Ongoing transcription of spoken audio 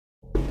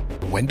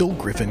Wendell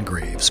Griffin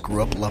Graves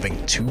grew up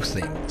loving two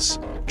things: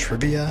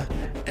 trivia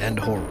and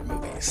horror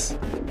movies.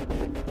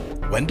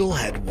 Wendell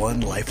had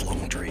one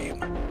lifelong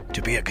dream: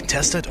 to be a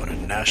contestant on a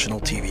national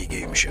TV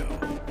game show.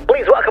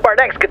 Please welcome our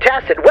next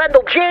contestant,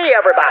 Wendell G.,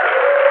 everybody!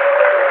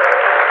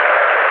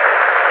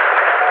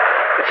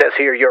 It says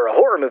here you're a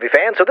horror movie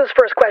fan, so this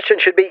first question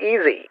should be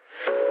easy.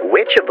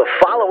 Which of the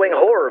following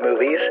horror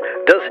movies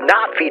does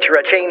not feature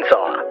a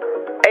chainsaw?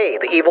 A.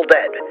 The Evil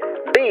Dead.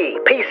 B.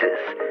 Pieces.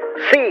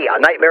 C. A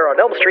Nightmare on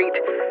Elm Street.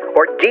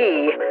 Or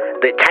D.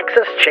 The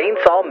Texas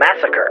Chainsaw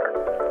Massacre.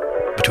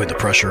 Between the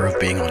pressure of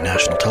being on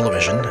national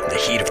television and the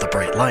heat of the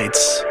bright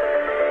lights,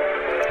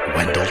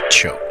 Wendell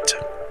choked.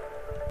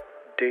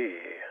 D.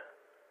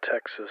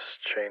 Texas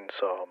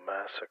Chainsaw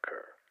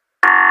Massacre.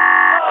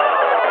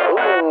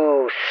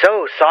 Ooh,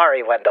 so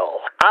sorry,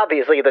 Wendell.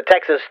 Obviously, the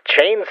Texas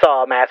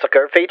Chainsaw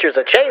Massacre features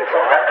a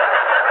chainsaw.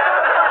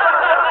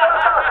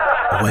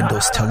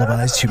 Wendell's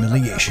televised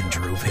humiliation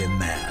drove him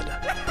mad.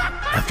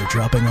 After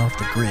dropping off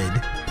the grid,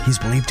 he's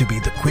believed to be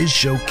the quiz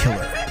show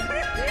killer,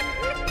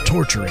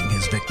 torturing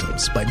his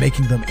victims by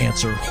making them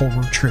answer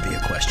horror trivia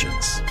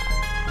questions.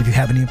 If you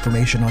have any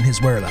information on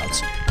his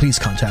whereabouts, please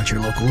contact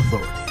your local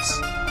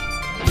authorities.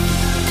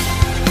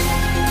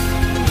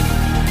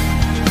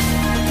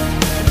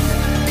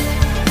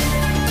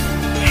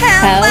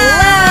 Hello!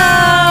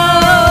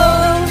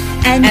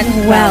 And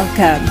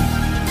welcome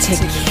to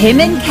Kim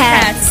and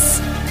Kat's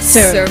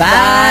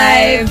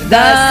Survive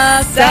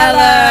the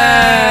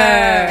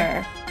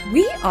Cellar!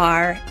 We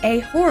are a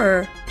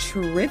horror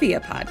trivia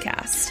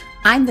podcast.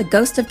 I'm the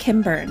ghost of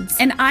Kim Burns.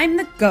 And I'm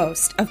the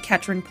ghost of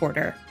Ketrin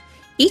Porter.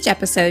 Each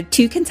episode,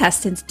 two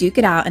contestants duke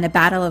it out in a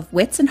battle of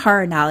wits and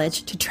horror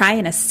knowledge to try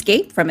and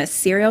escape from a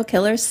serial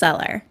killer's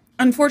cellar.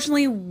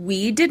 Unfortunately,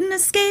 we didn't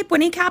escape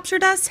when he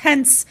captured us,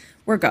 hence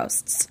we're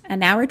ghosts. And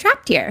now we're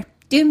trapped here,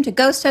 doomed to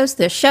ghost host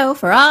the show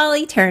for all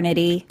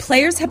eternity.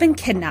 Players have been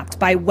kidnapped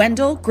by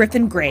Wendell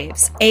Griffin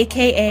Graves,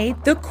 a.k.a.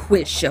 the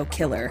Quiz Show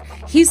Killer.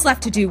 He's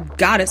left to do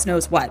goddess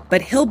knows what,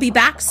 but he'll be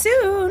back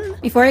soon.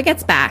 Before he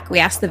gets back, we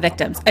ask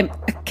the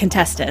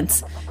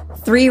contestants,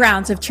 3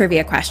 rounds of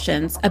trivia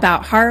questions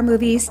about horror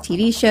movies,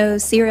 TV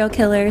shows, serial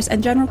killers,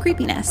 and general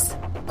creepiness.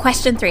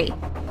 Question 3.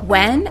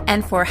 When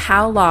and for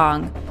how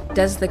long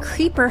does the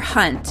creeper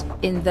hunt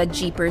in the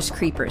Jeepers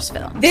Creepers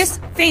film? This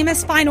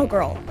famous final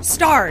girl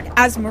starred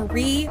as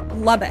Marie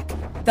Lubbock,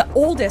 the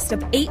oldest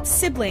of 8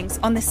 siblings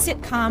on the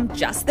sitcom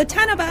Just the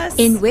 10 of Us.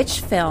 In which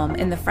film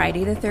in the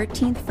Friday the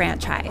 13th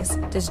franchise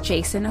does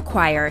Jason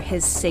acquire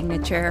his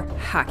signature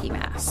hockey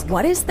mask?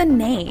 What is the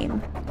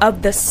name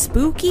of the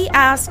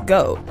spooky-ass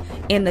goat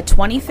in the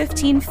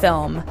 2015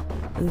 film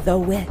The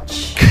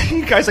Witch?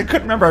 You guys, I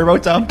couldn't remember. I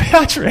wrote down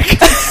Patrick.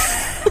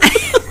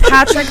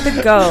 Patrick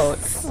the Goat.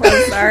 So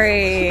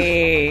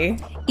sorry.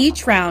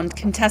 Each round,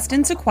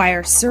 contestants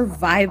acquire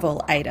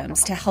survival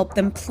items to help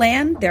them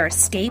plan their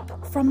escape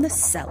from the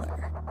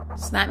cellar.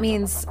 So that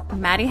means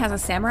Maddie has a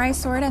samurai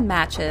sword and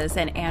matches,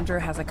 and Andrew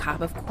has a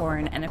cob of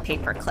corn and a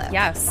paper clip.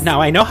 Yes. Now,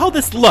 I know how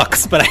this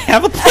looks, but I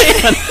have a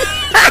plan.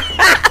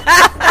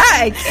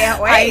 I can't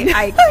wait.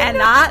 I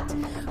cannot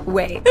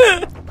wait.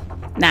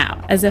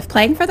 Now, as if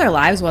playing for their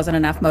lives wasn't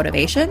enough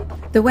motivation,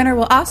 the winner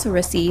will also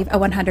receive a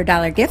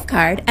 $100 gift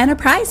card and a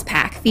prize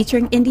pack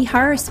featuring indie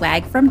horror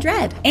swag from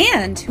Dread.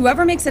 And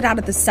whoever makes it out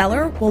of the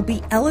cellar will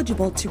be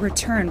eligible to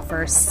return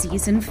for a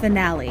season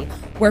finale,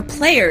 where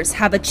players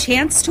have a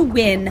chance to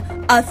win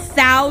a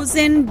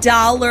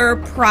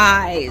 $1,000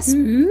 prize.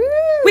 Ooh.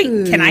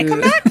 Wait, can I come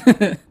back?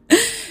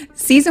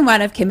 Season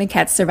 1 of Kim and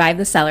Kat's Survive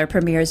the Cellar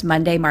premieres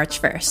Monday, March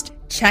 1st.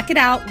 Check it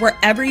out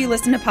wherever you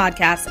listen to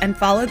podcasts and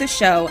follow the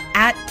show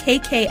at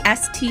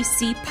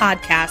KKSTC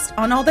Podcast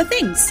on all the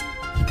things.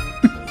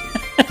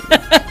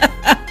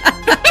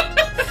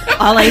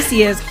 All I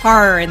see is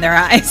horror in their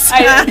eyes.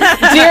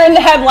 Deer in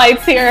the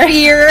headlights here.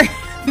 Fear.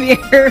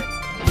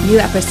 New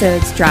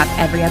episodes drop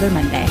every other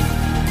Monday.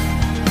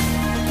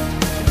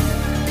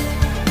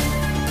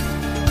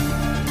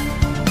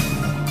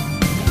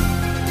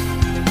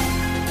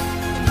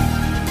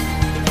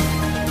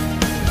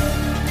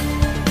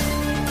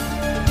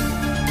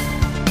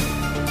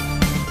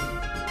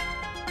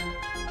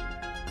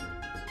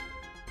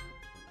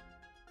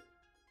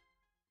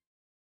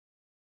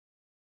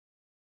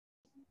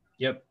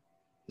 Yep.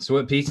 So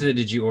what pizza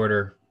did you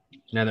order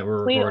now that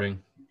we're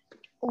recording?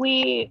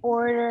 We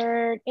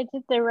ordered, is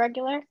it the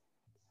regular,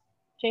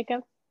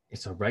 Jacob?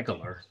 It's a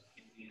regular.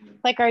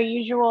 Like our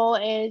usual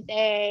is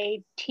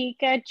a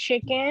tikka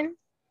chicken,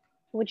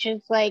 which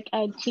is like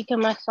a tikka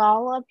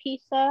masala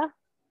pizza.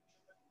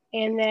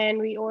 And then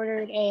we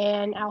ordered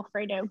an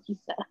Alfredo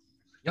pizza.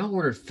 Y'all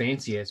ordered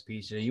fancy ass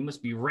pizza. You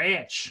must be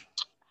rich.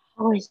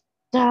 Oh, it's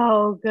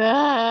so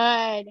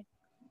good.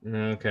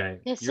 Okay.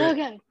 It's so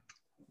good.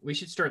 We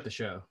should start the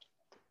show.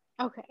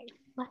 Okay,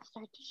 let's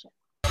start the show.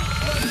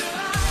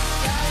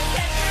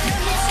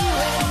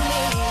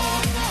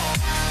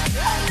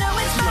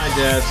 It's my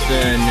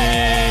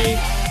destiny.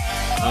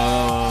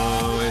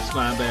 Oh, it's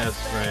my best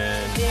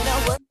friend.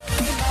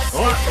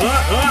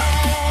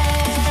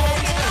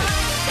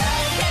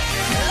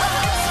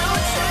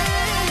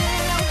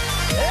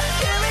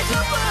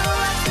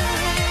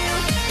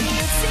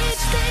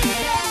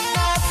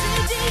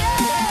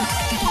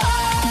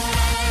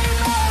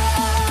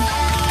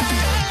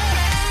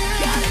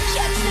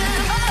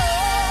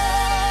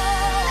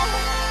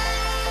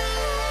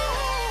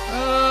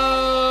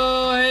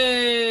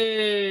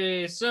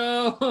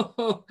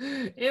 So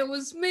it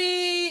was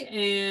me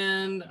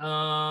and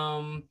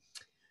all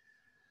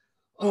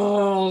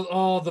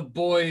the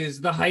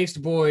boys, the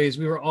heist boys.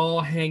 We were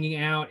all hanging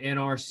out in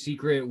our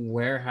secret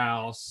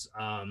warehouse,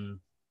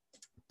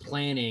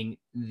 planning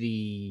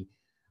the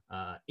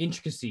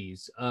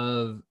intricacies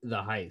of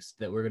the heist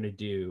that we're gonna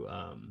do.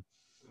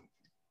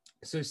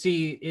 So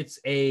see, it's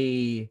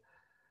a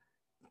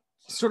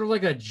sort of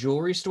like a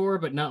jewelry store,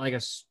 but not like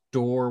a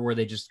store where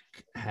they just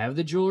have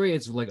the jewelry.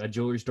 It's like a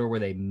jewelry store where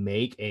they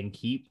make and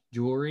keep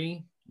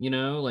jewelry,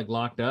 like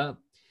locked up.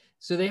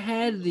 So they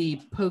had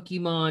the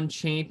Pokemon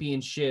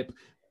Championship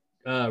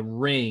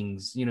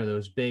rings,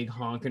 those big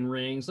honking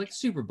rings, like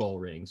Super Bowl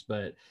rings,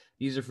 but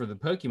these are for the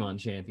Pokemon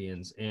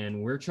champions,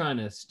 and we're trying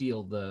to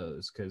steal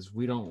those because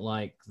we don't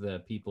like the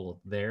people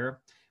there.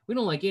 We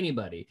don't like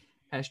anybody.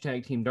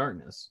 Hashtag Team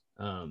Darkness.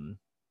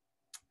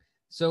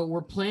 So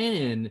we're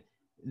planning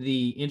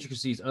the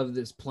intricacies of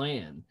this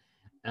plan.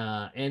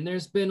 And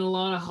there's been a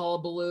lot of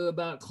hullabaloo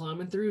about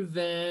climbing through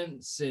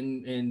vents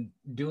and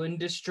doing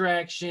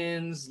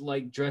distractions,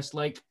 like dressed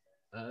like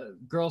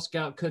Girl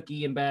Scout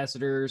cookie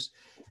ambassadors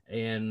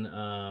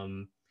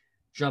and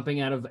jumping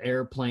out of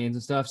airplanes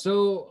and stuff.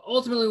 So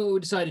ultimately what we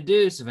decided to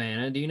do,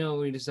 Savannah, do you know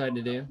what we decided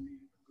to do?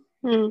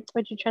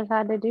 What you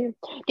decide to do?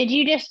 Did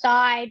you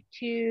decide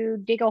to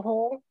dig a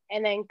hole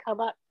and then come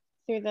up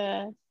through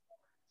the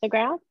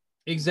ground?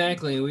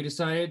 Exactly. We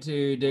decided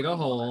to dig a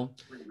hole,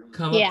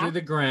 come up through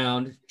the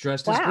ground,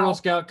 dressed as Girl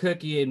Scout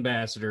cookie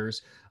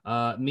ambassadors.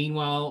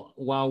 Meanwhile,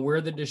 while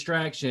we're the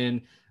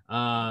distraction,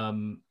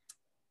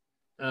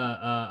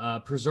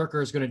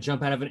 Berserker is going to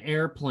jump out of an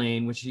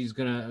airplane, which he's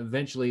going to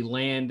eventually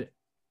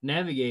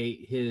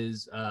navigate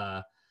his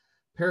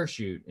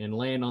parachute and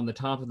land on the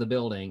top of the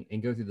building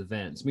and go through the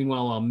vents.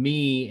 Meanwhile, while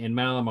me and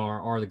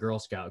Malamar are the Girl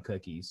Scout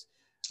cookies.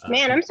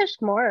 Man, I'm so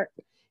smart.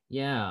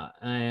 Yeah,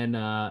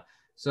 and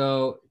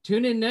so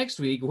tune in next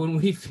week when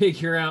we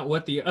figure out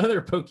what the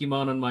other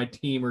Pokemon on my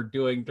team are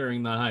doing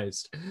during the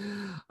heist.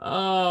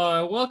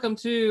 Welcome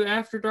to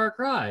After Dark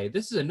Ride.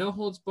 This is a no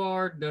holds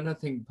barred, no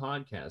nothing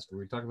podcast where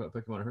we talk about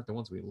Pokemon and hurt the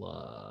ones we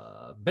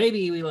love.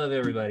 Baby, we love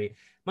everybody.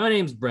 My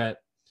name's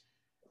Brett.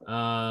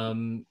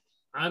 I'm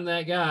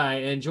that guy,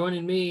 and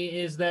joining me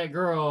is that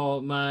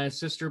girl, my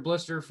sister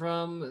Blister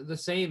from the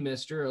same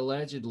mister,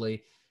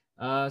 allegedly,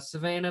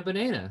 Savannah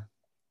Banana.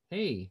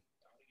 Hey.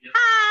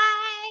 Hi.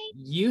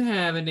 You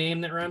have a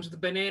name that rhymes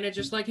with banana,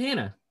 just like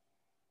Hannah.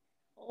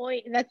 Oh,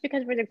 that's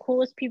because we're the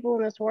coolest people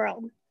in this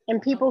world. And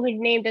people whose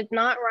name does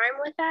not rhyme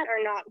with that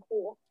are not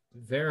cool.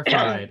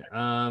 Verified.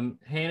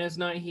 Hannah's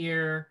not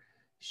here.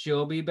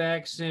 She'll be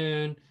back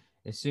soon.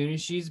 As soon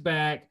as she's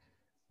back,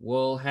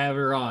 we'll have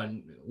her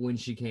on when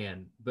she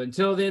can. But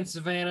until then,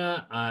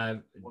 Savannah,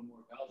 I've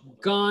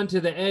gone to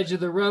the edge of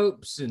the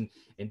ropes and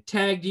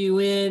tagged you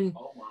in.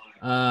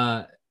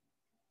 Red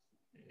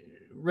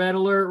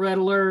alert, red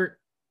alert.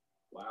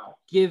 Wow.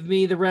 Give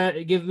me the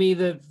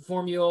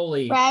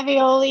formuoli.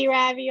 Ravioli.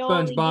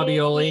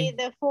 SpongeBobioli. Give me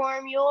the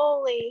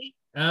formuoli.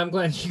 I'm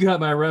glad you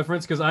got my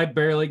reference because I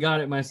barely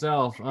got it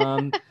myself.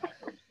 Savannah,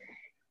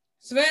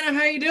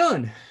 how you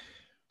doing?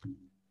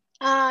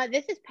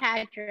 This is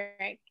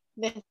Patrick.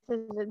 This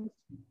is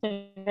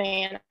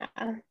Savannah.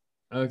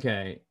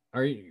 Okay.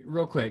 Are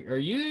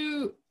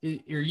you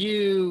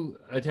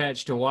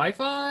attached to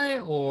Wi-Fi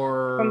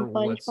or From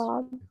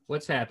SpongeBob?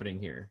 What's happening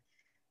here?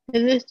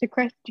 Is this the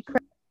Krusty Krab?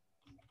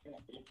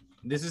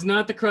 This is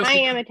not the Krusty. I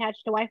am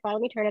attached to Wi-Fi.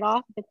 Let me turn it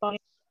off if it's fine.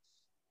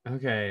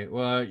 Okay.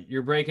 Well,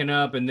 you're breaking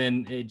up, and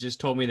then it just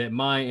told me that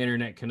my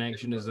internet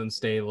connection is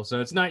unstable. So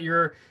it's not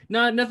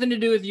nothing to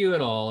do with you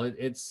at all.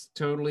 It's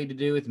totally to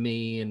do with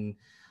me and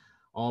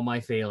all my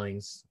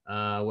failings.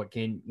 What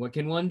can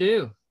one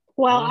do?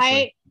 Well,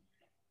 honestly?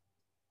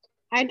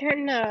 I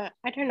turned the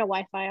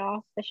Wi-Fi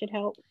off. That should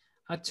help.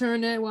 I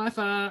turned that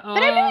Wi-Fi off.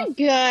 But I'm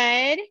doing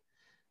good.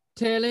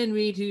 Telling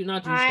me to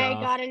not to stop. I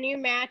got a new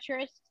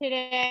mattress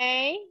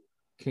today.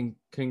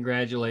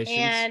 Congratulations.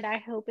 And I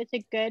hope it's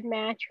a good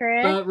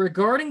mattress. But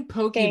regarding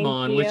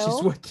Pokemon, which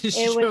is what this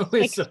show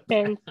is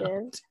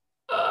expensive.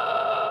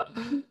 about.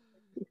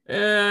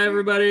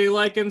 Everybody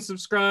like and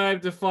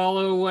subscribe to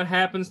follow what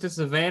happens to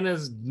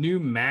Savannah's new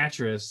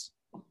mattress.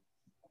 If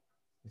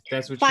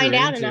that's what Find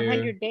you're out into. in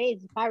 100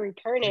 days if I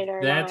return it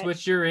or That's not.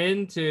 what you're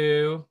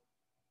into.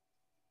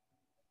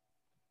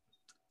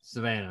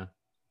 Savannah.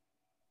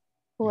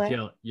 What?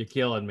 You're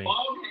killing me.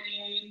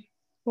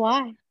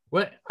 Why?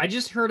 What? I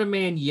just heard a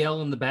man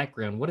yell in the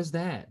background. What is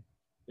that?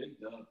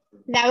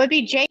 That would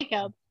be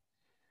Jacob.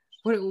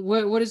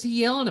 What is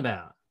he yelling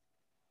about?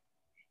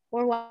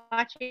 We're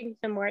watching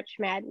some March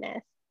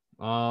Madness.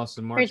 Oh,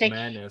 some March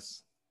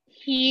Madness.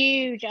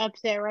 Huge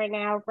upset right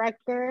now.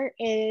 Rutgers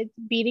is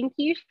beating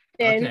Houston.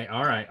 Okay,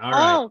 all right.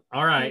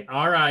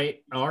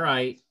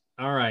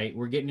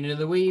 We're getting into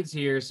the weeds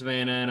here,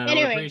 Savannah, and I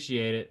don't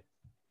appreciate it.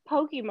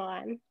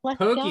 Pokemon.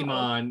 Let's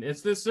Pokemon. go.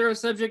 It's the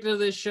subject of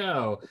this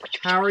show.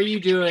 How are you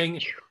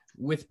doing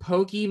with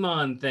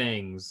Pokemon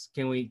things?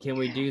 Can we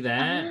do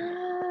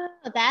that?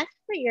 That's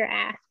what you're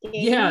asking.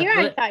 Yeah,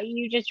 I thought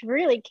you just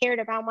really cared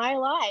about my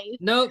life.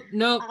 Nope.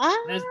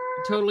 That's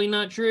totally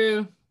not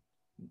true.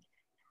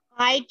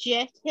 I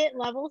just hit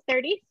level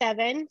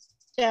 37,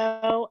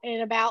 so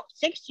in about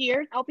 6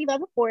 years, I'll be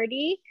level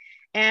 40,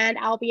 and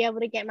I'll be able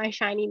to get my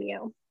shiny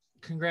Mew.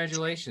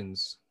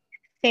 Congratulations.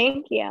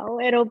 Thank you.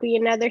 It'll be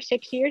another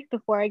 6 years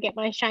before I get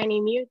my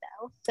shiny Mew,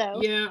 though.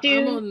 So yeah,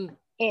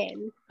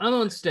 I'm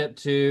on step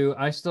 2.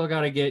 I still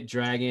got to get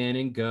Dragon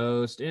and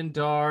Ghost and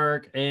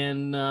Dark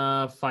and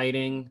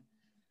fighting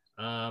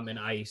and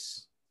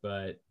Ice,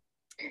 but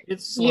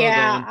it's slow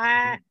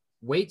going.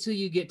 Wait till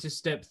you get to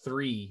step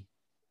 3.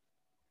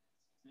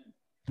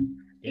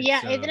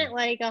 Isn't it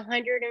like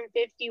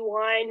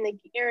 151? Like,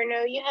 or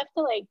no, you have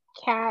to like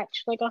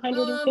catch like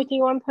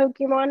 151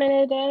 Pokemon in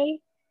a day.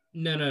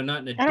 No,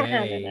 not in a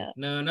day.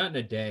 No, not in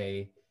a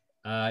day.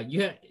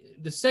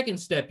 The second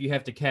step, you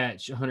have to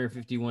catch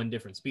 151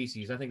 different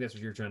species. I think that's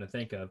what you're trying to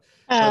think of.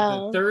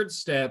 But the third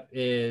step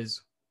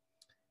is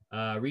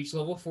reach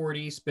level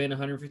 40, spin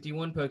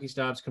 151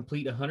 Pokestops,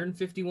 complete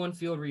 151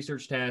 field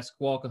research tasks,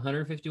 walk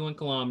 151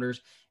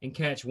 kilometers, and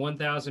catch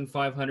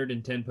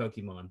 1,510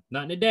 Pokemon.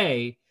 Not in a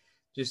day,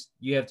 just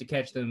you have to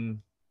catch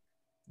them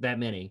that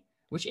many,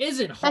 which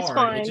isn't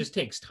hard. It just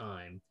takes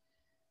time.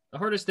 The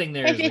hardest thing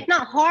there it's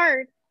not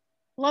hard.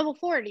 Level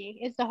 40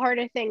 is the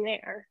hardest thing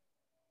there.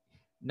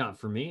 Not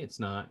for me, it's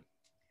not.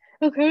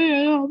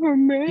 Okay, for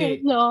me,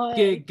 it's not.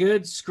 Get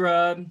good,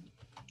 scrub.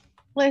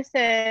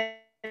 Listen,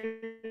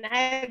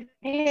 it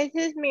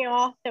pisses me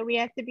off that we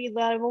have to be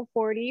level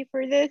 40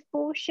 for this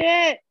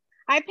bullshit.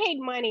 I paid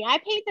money. I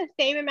paid the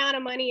same amount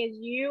of money as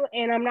you,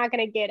 and I'm not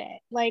going to get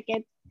it. Like,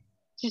 it's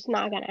just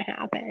not going to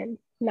happen.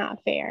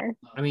 Not fair.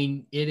 I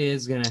mean, it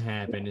is going to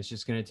happen. It's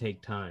just going to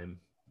take time.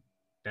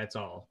 That's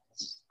all.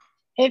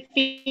 It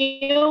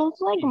feels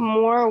like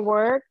more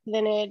work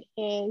than it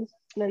is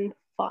than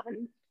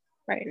fun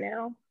right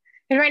now.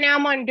 Because right now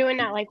I'm doing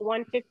that like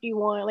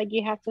 151. Like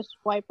you have to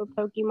swipe a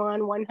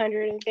Pokemon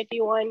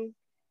 151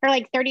 or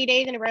like 30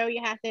 days in a row.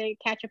 You have to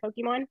catch a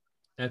Pokemon.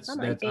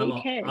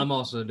 I'm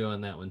also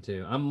doing that one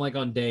too. I'm like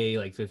on day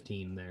like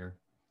 15 there,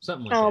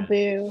 something like that. Oh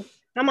boo!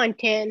 I'm on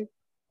 10.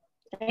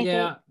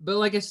 Yeah, but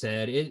like I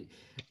said,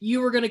 you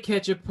were gonna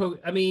catch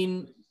I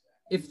mean,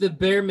 if the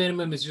bare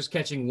minimum is just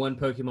catching one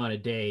Pokemon a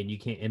day and you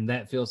can't, and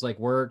that feels like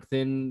work,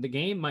 then the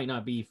game might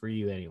not be for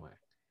you anyway.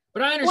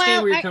 But I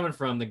understand where you're coming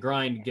from. The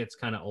grind gets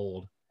kind of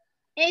old.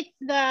 You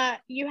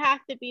have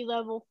to be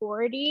level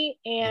 40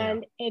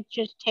 and it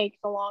just takes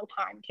a long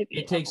time to be.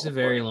 It takes a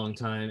very long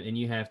time and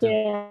you have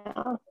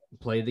to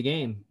play the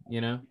game,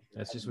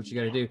 That's just what you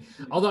got to do.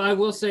 Although I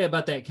will say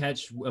about that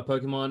catch a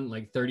Pokemon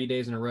like 30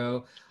 days in a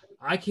row,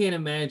 I can't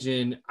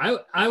imagine.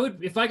 I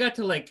would, if I got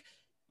to like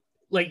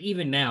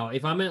even now,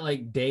 if I'm at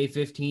like day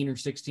 15 or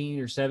 16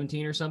 or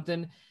 17 or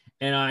something,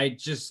 and I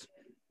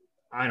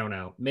don't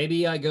know,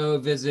 maybe I go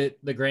visit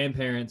the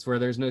grandparents where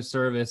there's no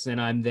service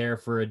and I'm there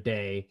for a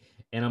day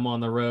and I'm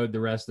on the road the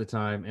rest of the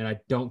time and I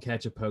don't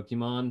catch a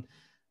Pokemon.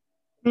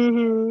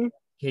 Mm-hmm.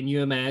 Can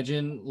you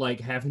imagine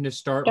like having to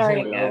start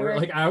over?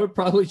 Like I would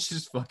probably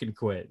just fucking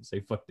quit and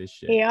say, fuck this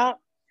shit. Yeah.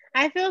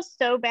 I feel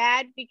so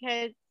bad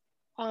because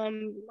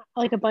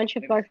like a bunch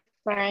of our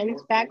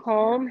friends back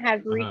home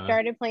have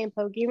restarted playing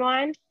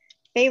Pokemon.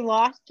 They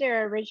lost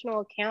their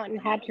original account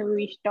and had to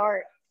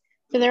restart.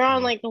 So they're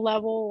on like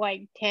level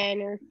like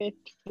 10 or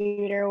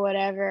 15 or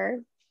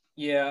whatever.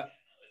 Yeah.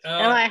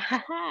 I'm like,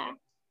 haha.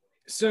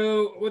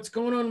 So what's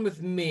going on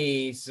with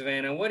me,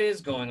 Savannah? What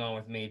is going on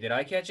with me? Did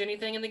I catch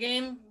anything in the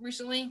game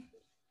recently?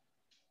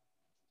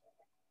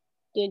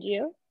 Did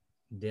you?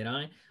 Did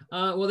I?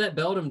 Well, that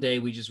Beldum day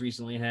we just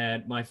recently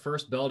had, my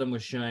first Beldum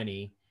was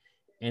shiny.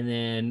 And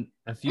then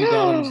a few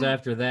Beldums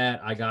after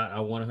that, I got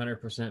a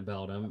 100%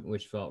 Beldum,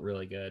 which felt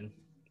really good.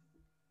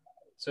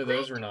 So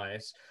those were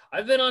nice.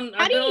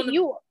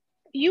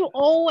 You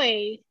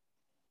always.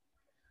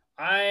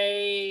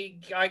 I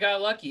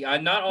got lucky.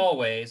 Not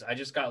always. I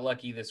just got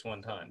lucky this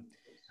one time.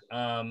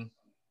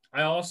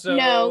 I also.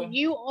 No,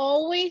 you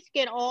always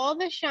get all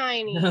the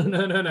shinies.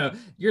 No.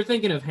 You're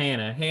thinking of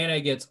Hannah.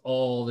 Hannah gets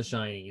all the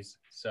shinies.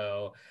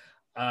 So,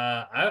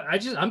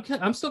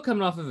 I'm still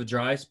coming off of a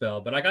dry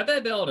spell, but I got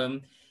that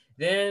Beldum.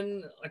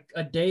 Then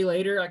a day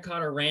later, I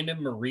caught a random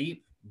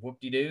Mareep.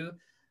 Whoop-de-doo.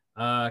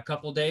 A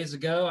couple days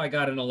ago, I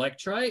got an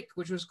Electrike,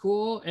 which was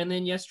cool. And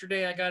then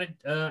yesterday, I got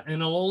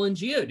an Alolan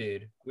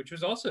Geodude, which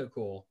was also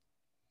cool.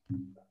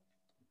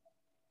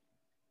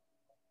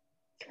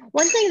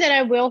 One thing that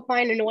I will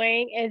find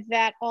annoying is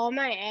that all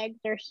my eggs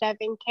are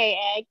 7K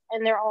eggs,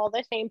 and they're all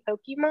the same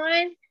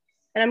Pokemon.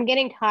 And I'm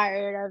getting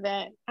tired of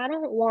it. I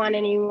don't want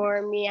any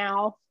more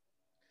Meow.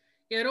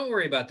 Yeah, don't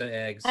worry about the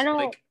eggs. I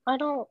don't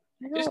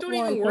just don't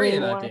even worry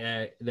about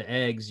the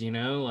eggs,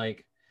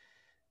 Like,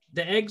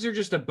 the eggs are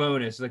just a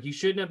bonus. Like, you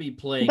should not be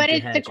playing. But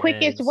it's the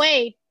quickest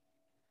way.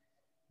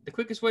 The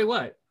quickest way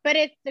what? But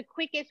it's the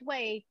quickest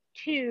way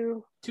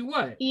to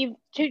what?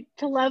 To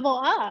level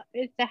up.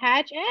 It's to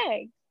hatch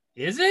eggs.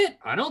 Is it?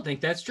 I don't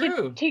think that's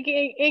true. To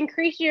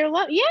increase your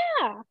level.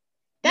 Yeah.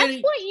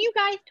 That's what you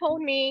guys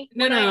told me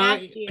when I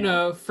asked you.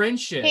 No,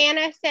 friendship.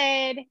 Hannah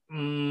said...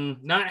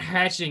 not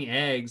hatching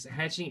eggs.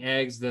 Hatching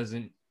eggs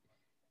doesn't...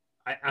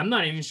 I'm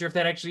not even sure if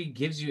that actually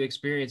gives you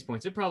experience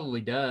points. It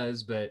probably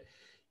does, but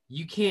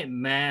you can't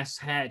mass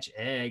hatch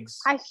eggs.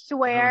 I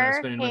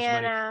swear, Hannah. Much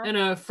money.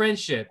 And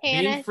friendship.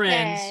 Hannah being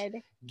friends. Said...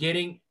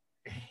 Getting...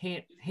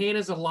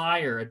 Hannah's a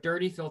liar. A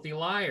dirty, filthy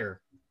liar.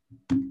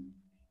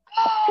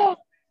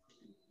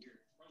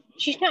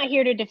 She's not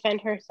here to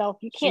defend herself.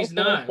 You can't. She's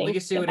not. We can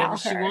say whatever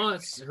she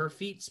wants. Her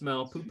feet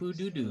smell poo-poo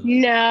doo-doo.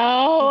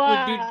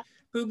 No.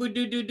 Poo-poo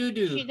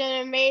doo-doo-doo-doo. She's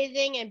an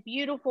amazing and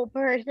beautiful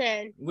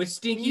person. With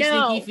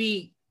stinky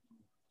feet.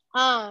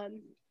 I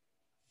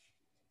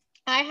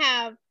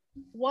have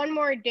one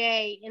more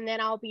day, and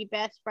then I'll be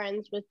best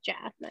friends with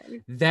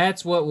Jasmine.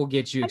 That's what will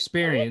get you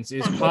experience,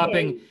 is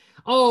popping...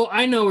 Oh,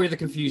 I know where the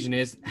confusion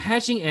is.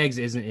 Hatching eggs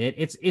isn't it.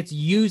 It's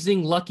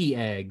using lucky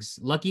eggs.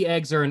 Lucky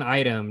eggs are an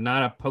item,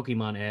 not a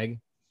Pokemon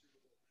egg.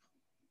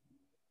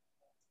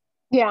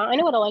 Yeah, I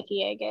know what a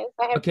lucky egg is.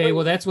 Okay,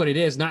 well, that's what it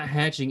is. Not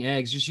hatching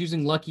eggs. Just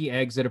using lucky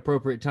eggs at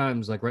appropriate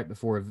times, like right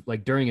before,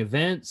 like during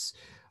events,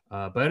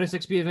 bonus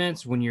XP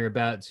events, when you're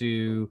about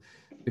to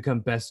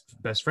become best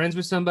friends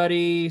with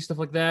somebody, stuff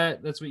like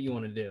that. That's what you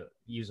want to do.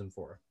 Use them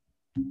for.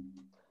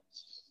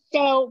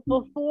 So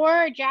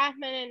before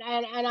Jasmine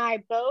and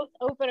I both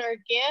open our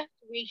gift,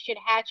 we should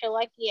hatch a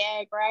lucky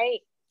egg, right?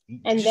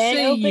 And just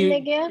then open the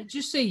gift?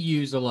 Just say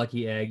use a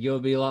lucky egg. You'll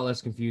be a lot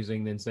less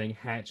confusing than saying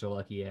hatch a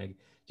lucky egg.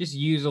 Just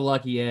use a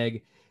lucky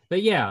egg.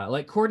 But yeah,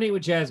 like coordinate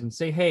with Jasmine.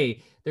 Say,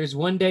 hey, there's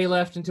 1 day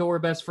left until we're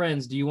best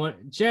friends. Do you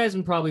want...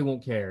 Jasmine probably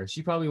won't care.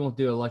 She probably won't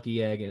do a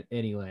lucky egg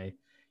anyway.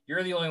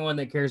 You're the only one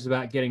that cares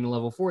about getting to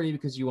level 40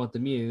 because you want the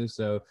Mew,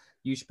 so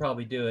you should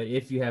probably do it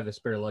if you have a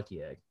spare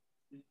lucky egg.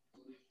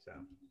 So...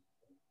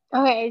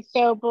 Okay,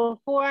 so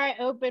before I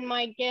open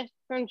my gift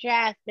from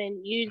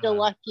Jasmine, use a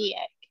lucky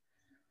egg.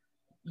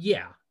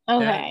 Yeah.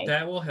 Okay.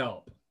 That will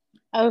help.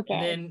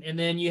 Okay. And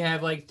then you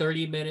have like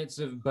 30 minutes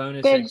of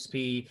bonus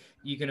XP.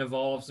 You can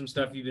evolve some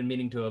stuff you've been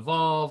meaning to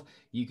evolve.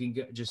 You can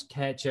just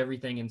catch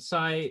everything in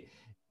sight,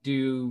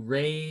 do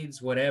raids,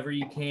 whatever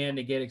you can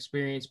to get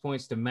experience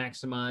points to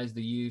maximize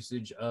the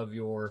usage of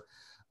your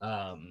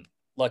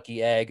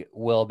lucky egg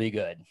will be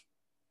good.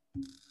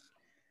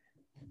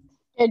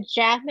 Did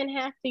Jasmine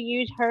have to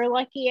use her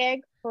lucky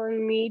egg for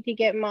me to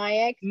get my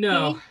XP?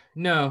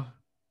 No.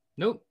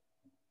 Nope.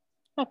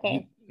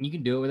 Okay. You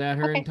can do it without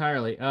her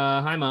entirely.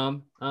 Hi,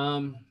 Mom.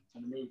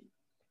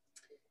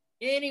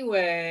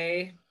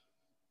 Anyway,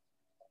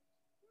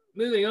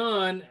 moving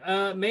on.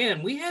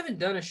 Man, we haven't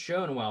done a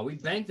show in a while. We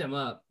banked them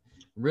up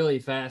really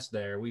fast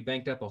there. We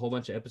banked up a whole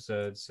bunch of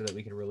episodes so that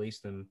we could release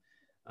them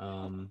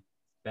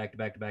back to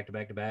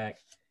back.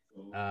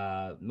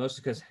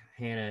 Mostly because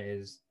Hannah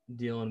is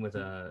dealing with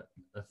a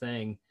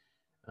thing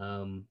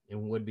and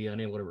would be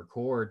unable to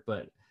record.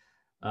 But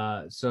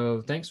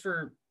so thanks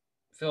for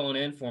filling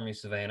in for me,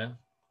 Savannah.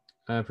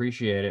 I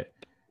appreciate it.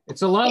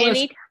 It's a lot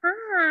less.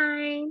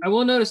 I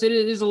will notice it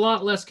is a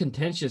lot less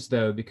contentious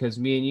though, because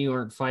me and you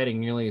aren't fighting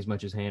nearly as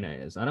much as Hannah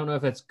is. I don't know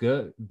if that's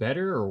good,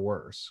 better, or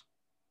worse.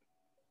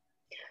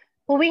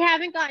 Well, we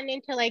haven't gotten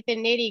into like the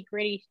nitty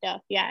gritty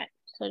stuff yet,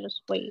 so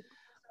just wait.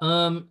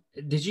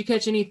 Did you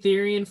catch any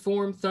Therian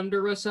form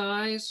Thunderous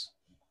Eyes?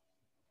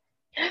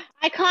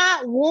 I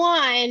caught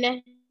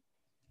one.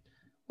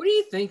 What do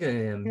you think of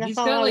him? He's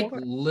got like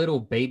little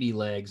baby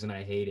legs, and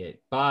I hate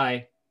it.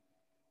 Bye.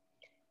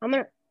 I'm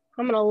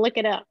gonna look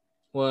it up.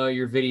 Well,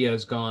 your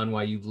video's gone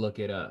while you look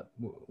it up.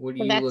 What are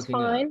you looking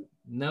up?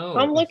 No.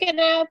 I'm looking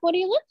up what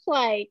he looks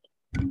like.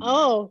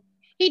 Oh,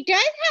 he does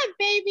have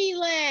baby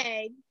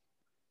legs.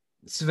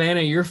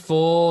 Savannah, your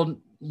full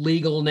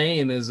legal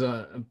name is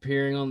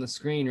appearing on the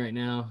screen right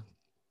now.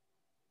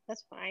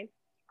 That's fine.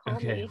 Call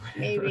me,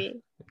 maybe.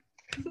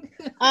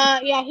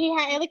 Yeah,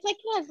 it looks like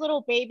he has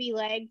little baby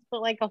legs,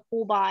 but like a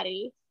full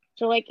body.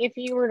 So like if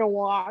you were to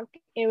walk,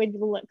 it would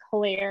look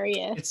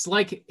hilarious. It's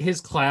like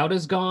his cloud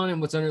is gone, and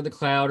what's under the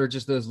cloud are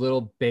just those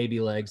little baby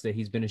legs that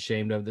he's been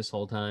ashamed of this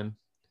whole time.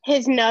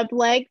 His nub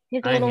legs,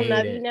 his little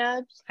nubby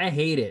nubs. I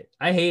hate it.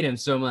 I hate him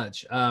so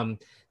much.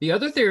 The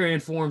other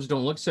Therian forms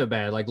don't look so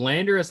bad. Like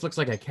Landorus looks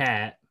like a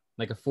cat,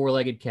 like a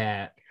four-legged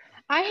cat.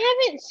 I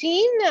haven't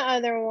seen the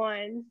other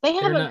ones. They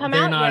haven't come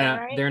out yet,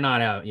 right? They're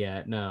not out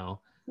yet, no.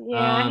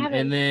 Yeah,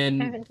 and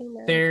then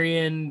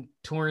Therian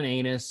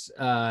Tornanus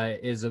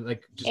is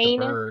just a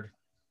bird.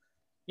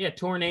 Yeah,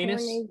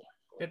 Tornanus.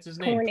 That's his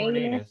name.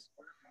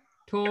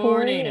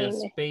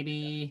 Tornanus,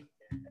 baby.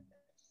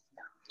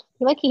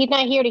 Lucky he's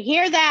not here to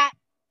hear that.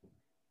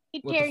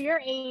 He'd tear your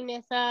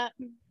anus up.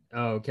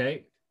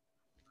 Okay.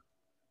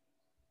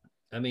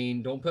 I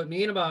mean, don't put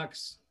me in a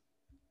box.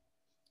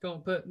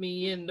 Don't put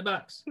me in the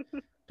box.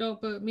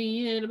 Don't put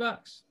me in a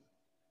box.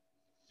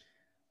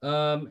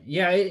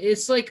 Yeah,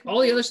 it's like all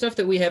the other stuff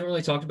that we haven't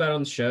really talked about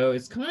on the show.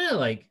 It's kind of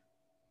like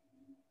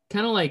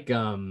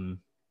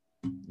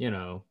you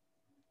know,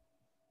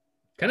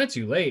 kind of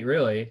too late,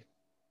 really.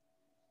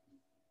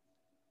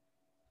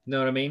 Know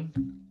what I mean?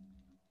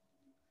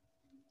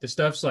 The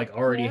stuff's like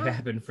already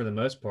happened for the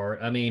most part.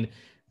 I mean,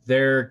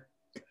 there's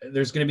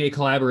going to be a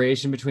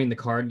collaboration between the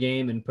card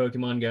game and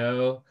Pokemon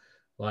Go.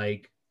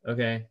 Like,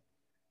 okay.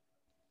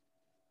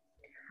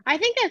 I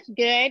think that's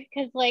good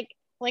because like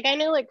I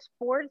know like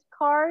sports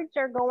cards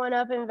are going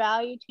up in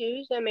value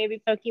too, so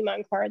maybe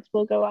Pokemon cards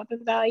will go up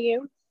in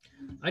value.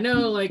 I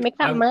know, like, make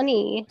that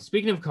money.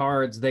 Speaking of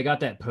cards, they got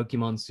that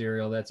Pokemon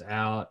cereal that's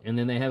out, and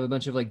then they have a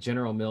bunch of like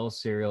General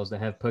Mills cereals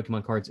that have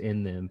Pokemon cards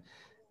in them,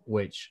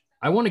 which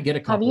I want to get a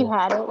couple. Have you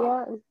had it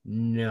yet?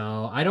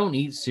 No, I don't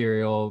eat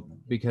cereal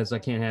because I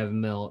can't have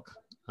milk.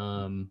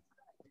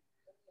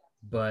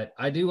 But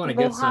I do want to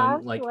get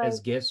some like as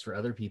gifts for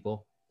other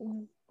people.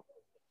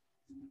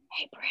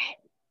 Hey, Brett.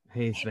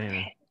 Hey,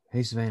 Savannah.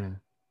 Hey,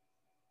 Savannah.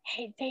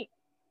 Hey, they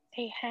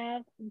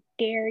have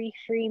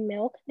dairy-free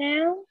milk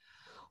now.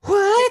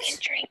 What? You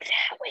can drink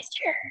that with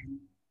your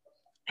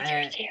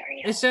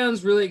cereal. It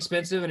sounds really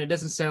expensive, and it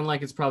doesn't sound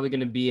like it's probably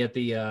going to be at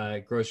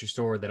the grocery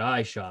store that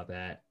I shop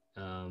at.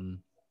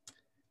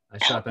 I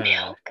shop at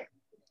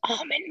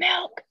almond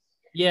milk.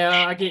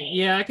 Yeah,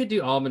 I could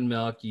do almond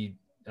milk. You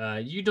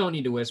don't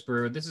need to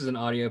whisper. This is an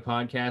audio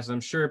podcast.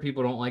 I'm sure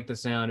people don't like the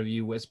sound of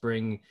you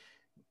whispering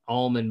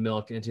almond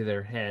milk into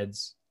their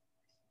heads.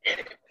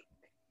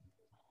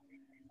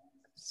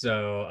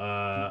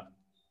 So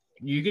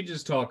you could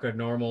just talk a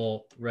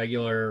normal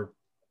regular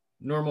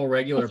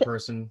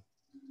person.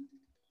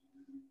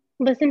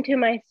 Listen to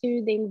my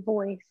soothing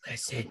voice.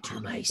 Listen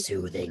to my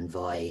soothing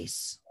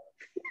voice.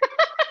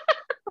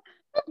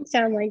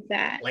 Sound like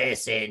that.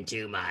 Listen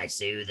to my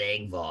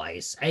soothing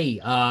voice. Hey,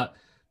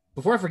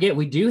 before I forget,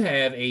 we do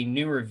have a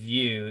new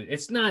review.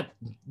 It's not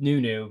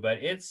new, but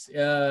it's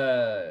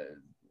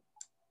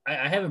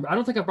I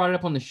don't think I brought it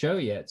up on the show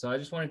yet, so I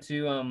just wanted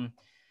to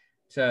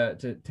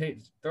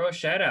throw a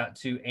shout out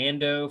to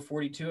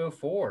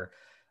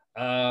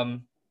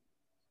Ando4204.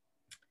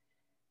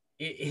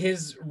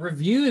 His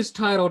review is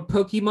titled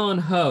Pokemon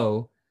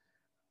Ho.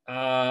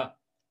 I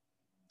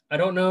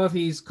don't know if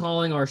he's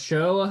calling our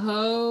show a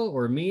hoe,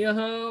 or me a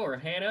hoe, or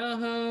Hannah a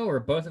hoe, or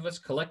both of us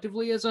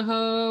collectively as a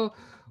hoe.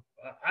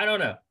 I don't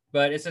know.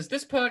 But it says,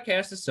 this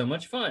podcast is so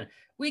much fun.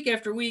 Week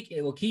after week,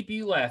 it will keep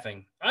you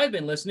laughing. I've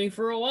been listening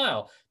for a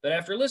while, but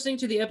after listening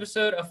to the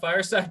episode of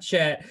Fireside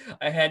Chat,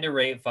 I had to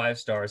rate 5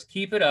 stars.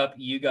 Keep it up.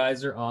 You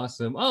guys are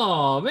awesome.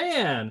 Oh,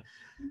 man.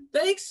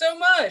 Thanks so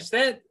much.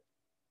 That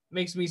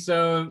makes me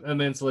so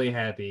immensely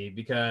happy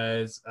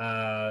because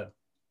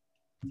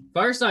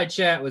Fireside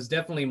Chat was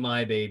definitely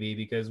my baby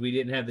because we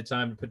didn't have the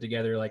time to put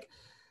together like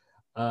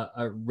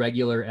a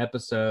regular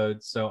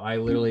episode. So I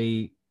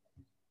literally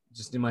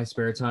just in my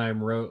spare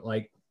time wrote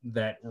like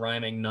that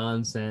rhyming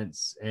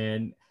nonsense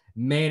and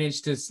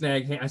managed to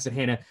snag. I said,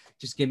 Hannah,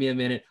 just give me a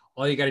minute.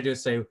 All you got to do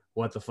is say,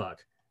 what the fuck?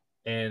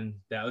 And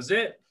that was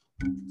it.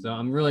 So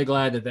I'm really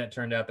glad that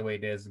turned out the way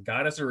it is.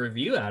 Got us a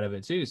review out of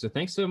it too. So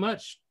thanks so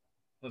much.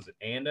 What was it?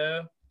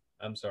 Ando?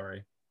 I'm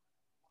sorry.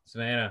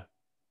 Savannah.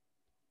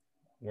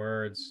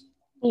 Words.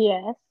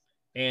 Yes.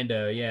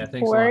 Ando. Yeah.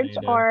 Thanks words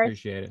a lot, Ando.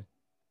 Appreciate it.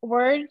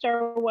 Words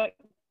are what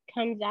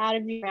comes out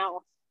of your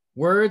mouth.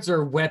 Words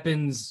are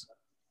weapons.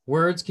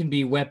 Words can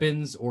be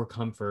weapons or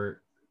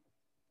comfort.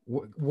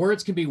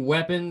 Words can be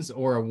weapons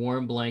or a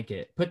warm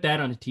blanket. Put that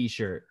on a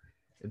t-shirt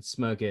and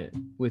smoke it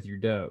with your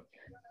dope.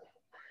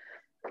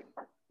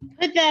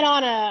 Put that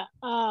on a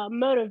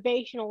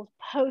motivational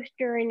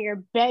poster in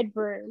your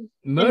bedroom.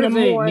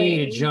 Motivate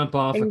me to jump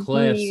off a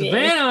cliff.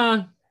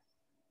 Savannah!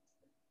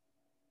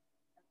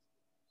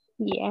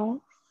 Yeah?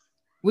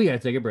 We gotta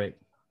take a break.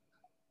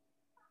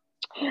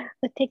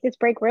 Let's take this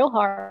break real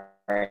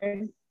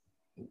hard.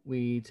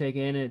 We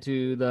taking it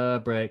to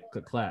the break,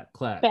 clap, clap,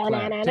 clap.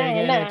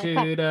 Taking it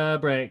to the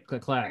break,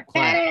 clap, clap,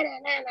 clap.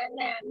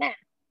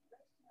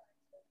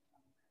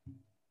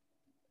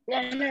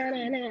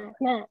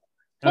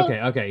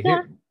 Okay.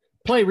 Here,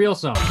 play real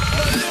song.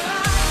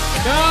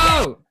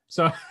 Go!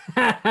 So,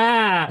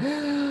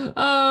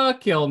 oh,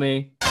 kill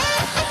me.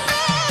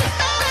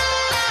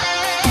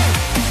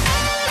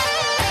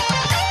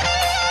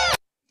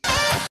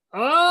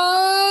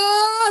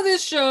 Oh,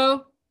 this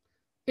show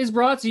is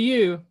brought to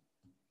you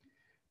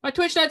by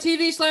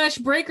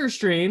twitch.tv/breaker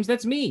streams.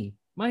 That's me.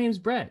 My name's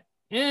Brett.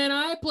 And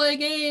I play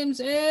games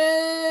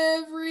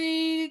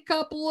every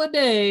couple of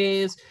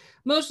days.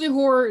 Mostly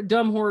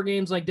dumb horror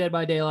games like Dead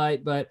by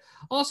Daylight, but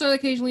also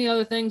occasionally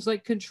other things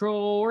like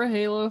Control or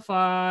Halo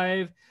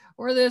 5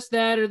 or this,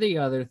 that, or the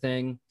other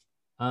thing.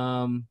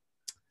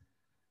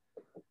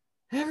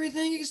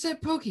 Everything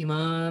except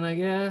Pokemon, I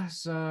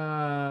guess.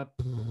 No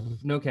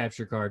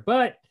capture card.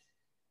 But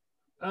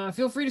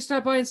feel free to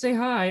stop by and say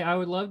hi. I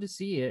would love to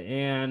see it.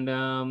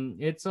 And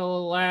it's a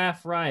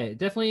laugh riot.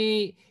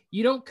 Definitely,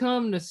 you don't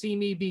come to see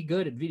me be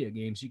good at video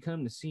games. You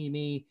come to see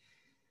me.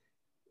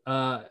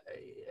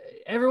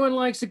 Everyone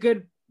likes a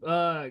good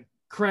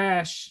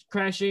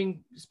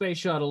crashing space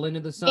shuttle into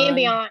the sun.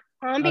 Ambient.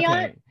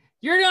 Okay.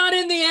 You're not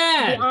in the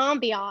ad. The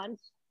ambiance.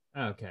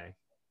 Okay.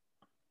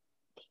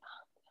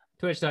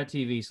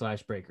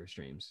 Twitch.tv/breaker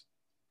streams.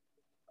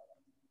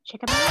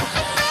 Check them out.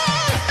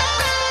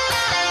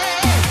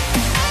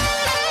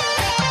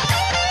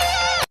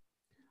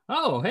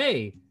 Oh,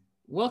 hey.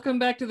 welcome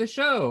back to the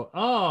show.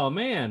 Oh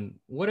man,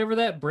 whatever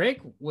that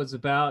break was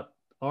about,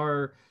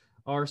 our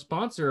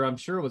sponsor, I'm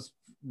sure was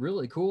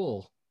really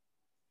cool.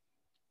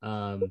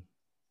 Savannah,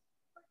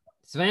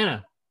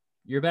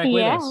 you're back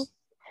with us.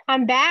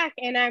 I'm back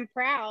and I'm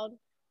proud.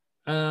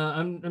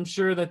 I'm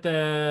sure that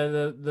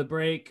the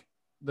break,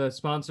 the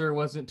sponsor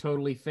wasn't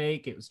totally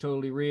fake. It was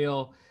totally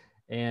real,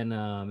 and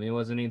it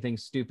wasn't anything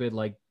stupid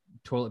like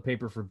toilet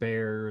paper for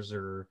bears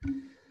or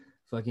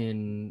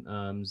fucking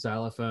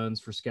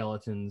xylophones for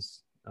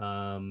skeletons.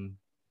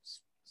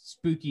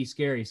 Spooky,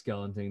 scary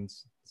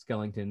skeletons.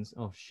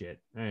 Oh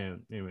shit.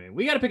 Anyway,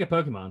 we got to pick a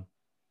Pokemon.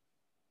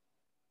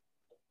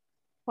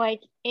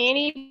 Like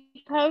any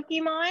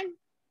Pokemon?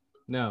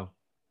 No.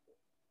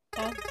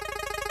 Oh.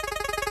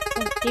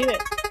 Let's do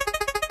it.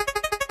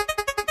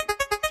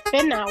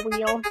 Spin that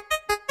wheel.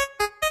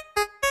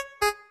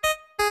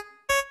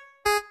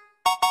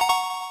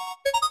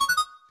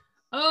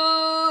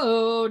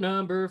 Oh,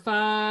 number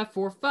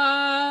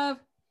 545.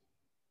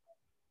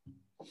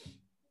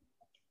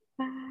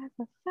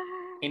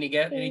 Any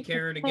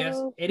care to guess?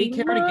 Any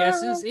care to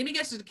guesses? Any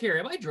guesses to care?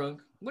 Am I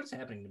drunk? What is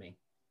happening to me?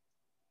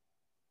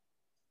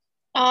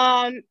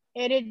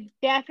 It is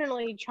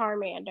definitely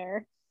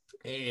Charmander.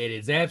 It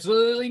is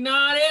absolutely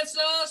not. It's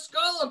a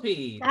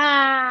Scolipede.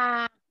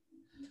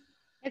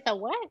 It's a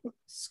what?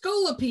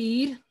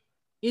 Scolipede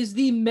is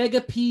the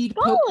Megapede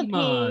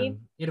Pokemon.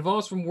 It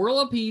evolves from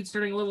Whirlipede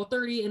starting at level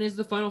 30 and is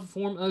the final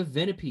form of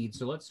Venipede.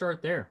 So let's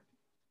start there.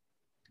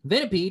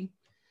 Venipede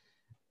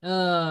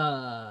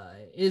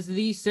is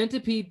the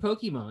centipede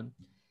Pokemon.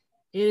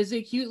 It is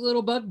a cute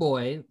little bug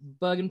boy,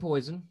 bug and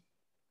poison.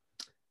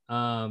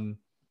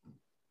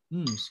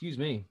 Excuse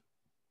me.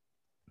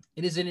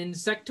 It is an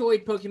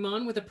insectoid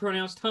Pokemon with a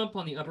pronounced hump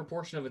on the upper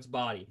portion of its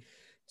body.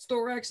 Its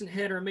thorax and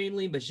head are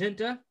mainly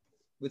magenta,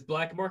 with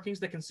black markings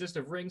that consist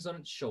of rings on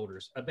its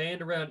shoulders, a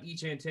band around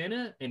each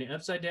antenna, and an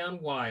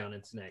upside-down Y on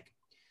its neck.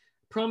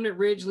 A prominent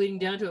ridge leading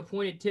down to a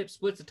pointed tip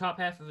splits the top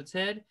half of its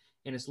head,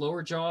 and its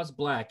lower jaw is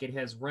black. It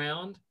has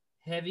round,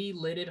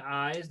 heavy-lidded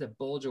eyes that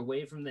bulge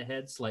away from the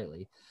head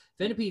slightly.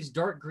 Venipede's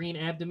dark green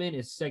abdomen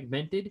is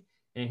segmented,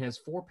 and it has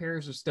 4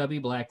 pairs of stubby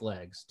black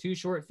legs. 2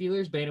 short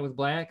feelers banded with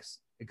blacks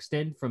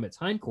extend from its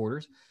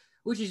hindquarters,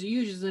 which it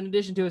uses in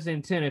addition to its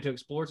antenna to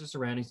explore its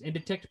surroundings and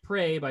detect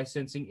prey by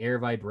sensing air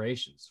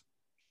vibrations.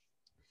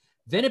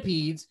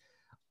 Venipedes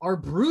are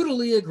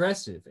brutally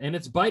aggressive, and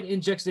its bite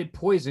injects a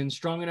poison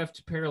strong enough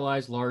to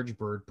paralyze large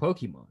bird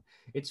Pokemon.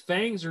 Its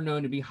fangs are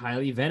known to be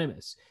highly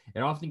venomous.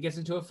 It often gets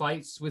into a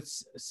fight with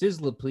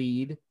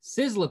Scolipede,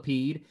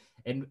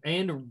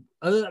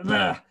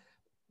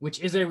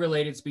 which is a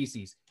related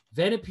species.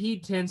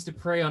 Venipede tends to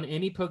prey on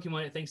any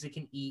Pokemon it thinks it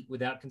can eat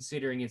without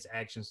considering its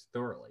actions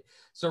thoroughly.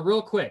 So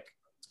real quick,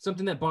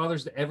 something that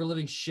bothers the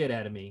ever-living shit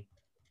out of me.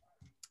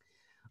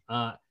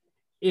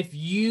 If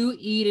you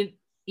eat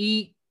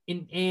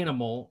an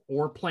animal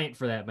or plant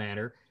for that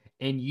matter,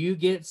 and you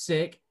get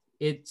sick,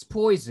 it's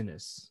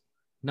poisonous,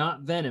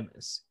 not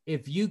venomous.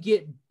 If you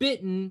get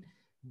bitten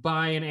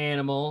by an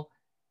animal,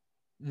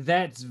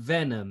 that's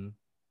venom.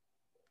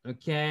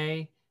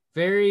 Okay?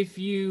 Very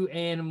few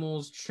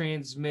animals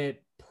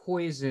transmit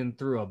poison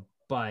through a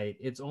bite.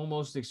 It's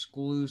almost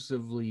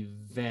exclusively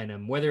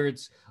venom, whether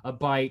it's a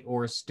bite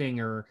or a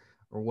stinger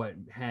or what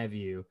have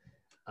you.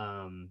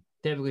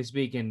 Typically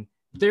speaking,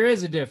 there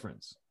is a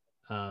difference.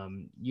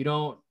 You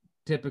don't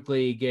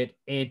typically get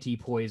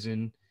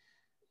anti-poison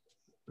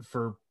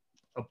for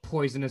a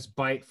poisonous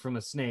bite from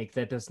a snake.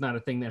 That's not a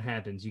thing that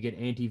happens. You get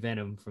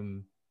anti-venom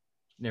from...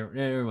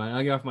 Never mind.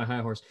 I'll get off my high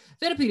horse.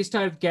 Venipede is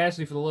tied with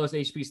Ghastly for the lowest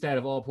HP stat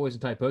of all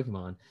poison-type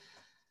Pokemon.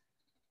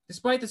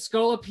 Despite the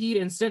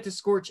Scolipede and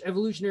Centiskorch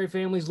evolutionary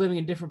families living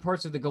in different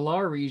parts of the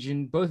Galar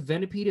region, both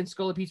Venipede and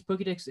Scolipede's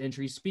Pokédex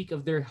entries speak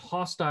of their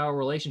hostile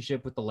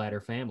relationship with the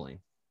latter family.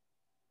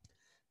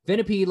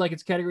 Venipede, like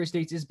its category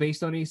states, is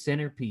based on a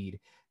centipede.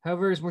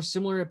 However, it is more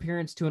similar in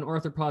appearance to an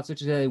arthropod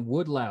such as a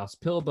woodlouse,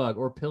 pillbug,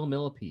 or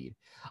pillmillipede.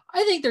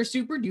 I think they're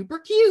super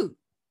duper cute.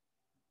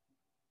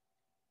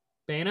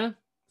 Bana,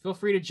 feel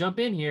free to jump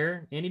in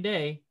here any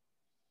day.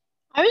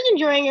 I was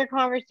enjoying your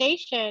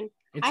conversation.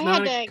 It's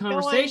not a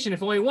conversation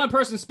if only one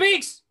person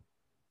speaks.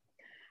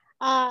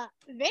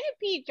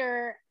 Venipedes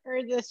or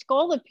the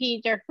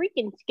Scolipedes are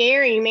freaking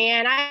scary,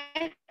 man. I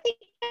think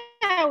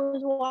I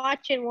was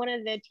watching one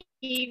of the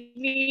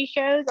TV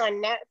shows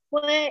on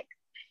Netflix,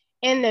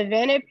 and the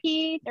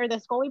Venipedes or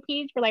the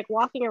Scolipedes were like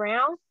walking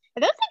around.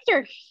 And those things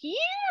are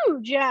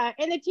huge.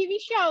 In the TV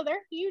show,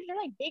 they're huge. They're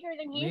like bigger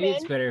than humans. Maybe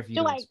it's better if you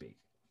don't speak.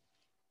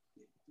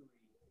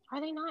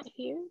 Are they not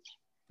huge?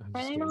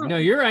 Are they not? No,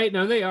 you're right.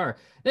 No, they are.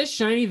 That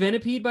shiny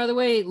Venipede, by the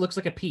way, looks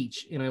like a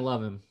peach, and I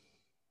love him.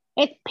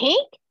 It's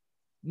pink?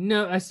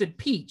 No, I said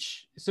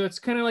peach. So it's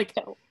kind of like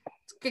a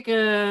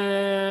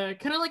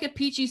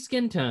peachy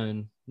skin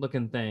tone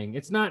looking thing.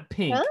 It's not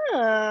pink.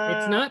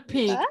 It's not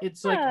pink.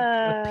 It's like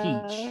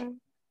a peach.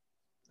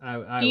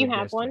 Do you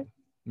have one?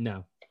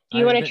 No. Do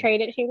you want to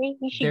trade it to me?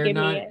 You should give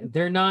me it.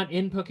 They're not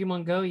in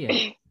Pokemon Go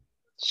yet.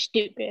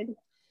 Stupid.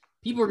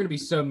 People are going to be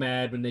so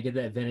mad when they get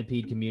that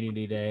Venipede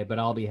Community Day, but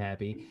I'll be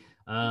happy.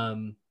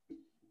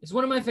 It's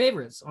one of my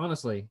favorites,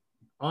 honestly.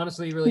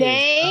 Honestly, it really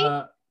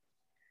is.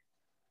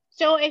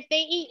 So if they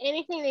eat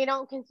anything they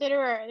don't consider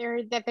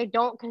or that they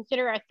don't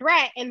consider a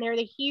threat, and they're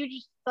the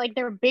huge, like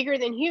they're bigger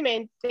than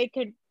humans, they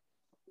could,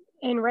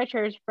 in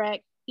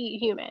retrospect,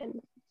 eat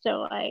humans.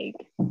 So like,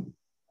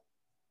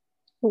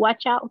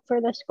 watch out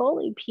for the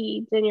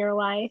Scolipede in your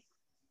life.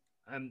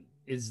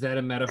 Is that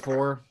a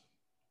metaphor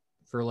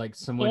for like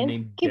someone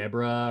named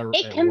Deborah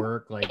at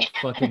work? Like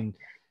fucking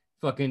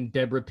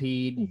Deborah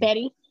Pede.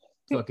 Betty.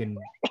 Fucking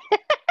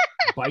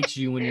bites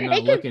you when you're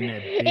not looking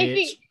at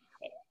bitch.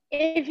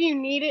 If you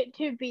need it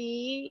to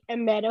be a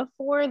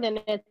metaphor, then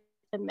it's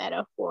a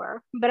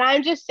metaphor. But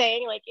I'm just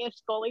saying, like, if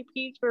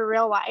Scolipedes were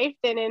real life,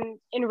 then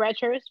in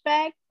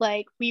retrospect,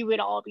 like, we would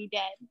all be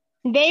dead.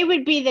 They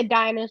would be the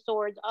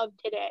dinosaurs of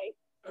today.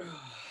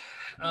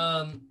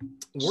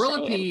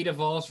 Whirlipede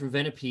evolves from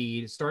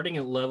Venipede starting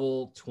at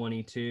level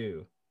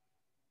 22.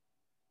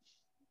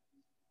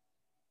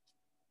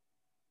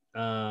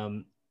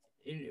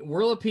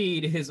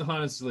 Whirlipede is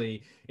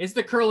honestly, it's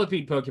the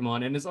Curlipede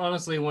Pokemon, and it's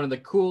honestly one of the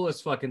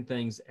coolest fucking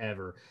things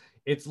ever.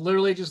 It's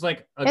literally just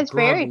like a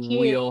grub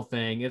wheel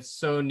thing. It's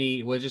so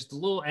neat with just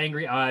little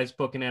angry eyes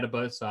poking out of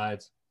both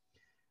sides.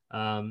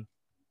 And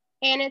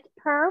it's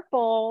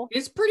purple.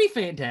 It's pretty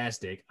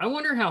fantastic. I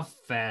wonder how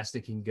fast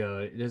it can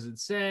go. Does it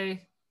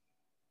say?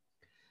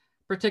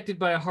 Protected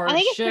by a hard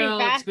shell,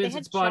 it spins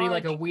its body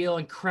like a wheel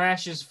and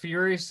crashes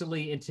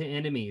furiously into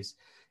enemies.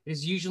 It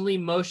is usually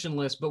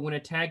motionless, but when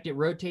attacked, it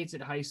rotates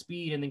at high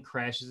speed and then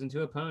crashes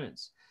into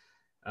opponents.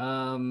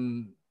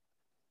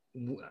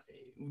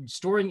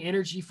 Storing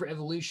energy for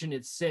evolution,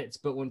 it sits,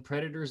 but when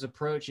predators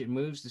approach, it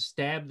moves to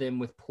stab them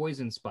with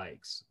poison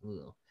spikes.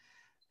 Ugh,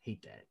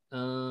 hate that.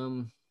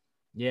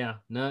 Yeah,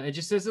 no, it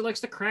just says it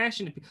likes to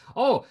crash into people.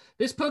 Oh,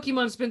 this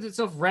Pokemon spins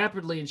itself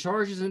rapidly and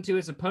charges into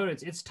its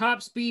opponents. Its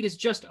top speed is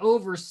just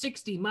over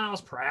 60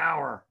 miles per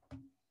hour.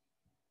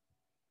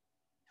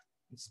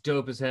 It's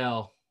dope as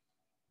hell.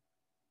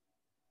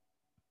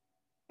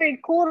 Pretty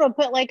cool to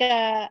put like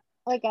a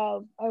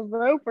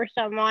rope or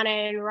something on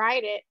it and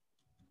ride it.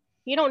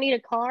 You don't need a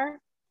car.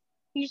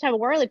 You just have a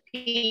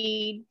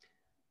Whirlipede.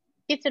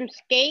 Get some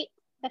skate.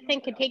 That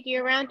thing could take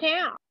you around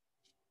town.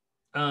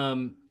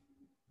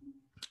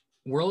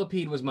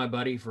 Whirlipede was my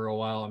buddy for a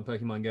while on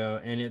Pokemon Go,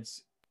 and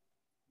it's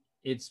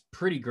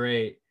pretty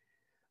great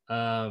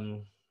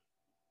to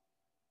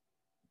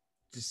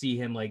see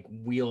him like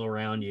wheel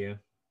around you.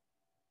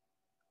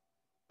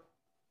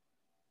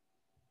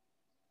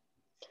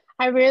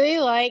 I really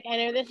like, I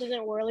know this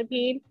isn't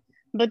Whirlipede,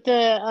 but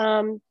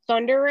the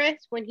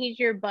Thunderous, when he's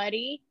your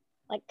buddy,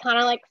 like kind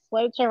of like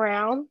floats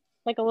around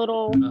like a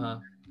little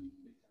balloon.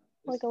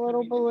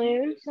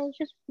 So it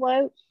just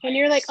floats, and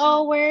you're like,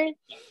 oh,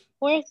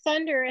 where's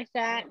Thunderous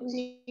at? And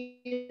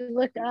you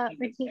look up,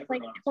 and he's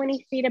like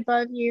 20 feet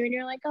above you, and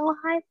you're like, oh,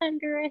 hi,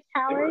 Thunderous,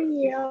 how are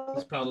you?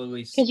 He's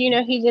probably because you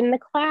know he's in the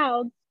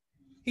clouds.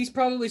 He's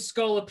probably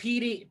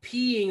Scolipede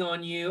peeing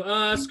on you.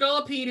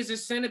 Scolipede is a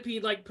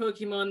centipede-like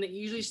Pokemon that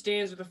usually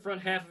stands with the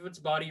front half of its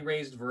body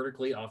raised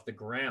vertically off the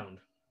ground.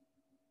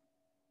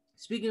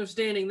 Speaking of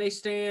standing, they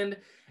stand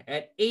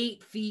at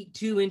 8 feet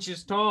 2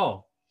 inches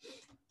tall.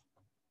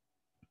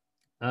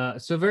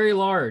 So very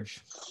large.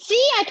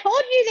 See, I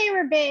told you they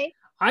were big.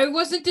 I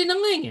wasn't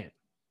denying it.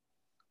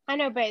 I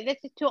know, but this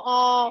is to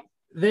all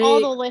the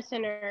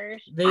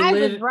listeners. I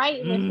was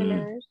right,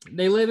 listeners.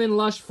 They live in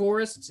lush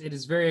forests. It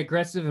is very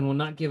aggressive and will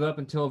not give up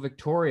until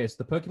victorious.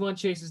 The Pokemon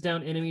chases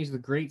down enemies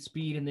with great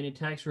speed and then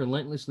attacks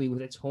relentlessly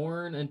with its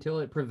horn until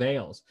it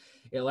prevails.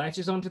 It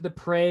latches onto the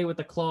prey with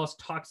the claw's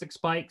toxic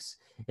spikes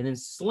and then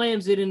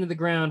slams it into the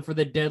ground for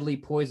the deadly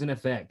poison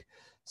effect.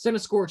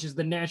 Centiskorch is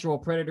the natural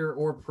predator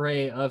or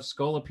prey of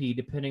Scolipede,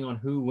 depending on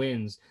who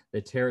wins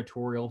the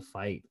territorial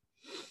fight.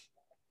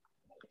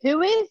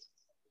 Who is?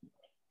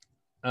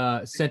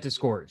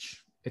 Centiskorch.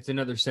 It's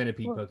another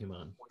centipede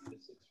Pokemon.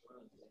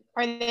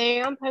 Are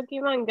they on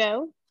Pokemon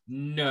Go?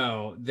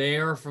 No, they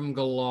are from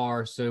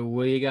Galar, so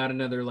we got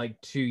another like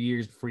 2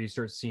 years before you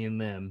start seeing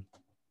them.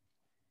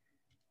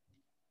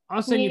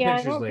 I'll send you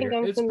pictures I don't later.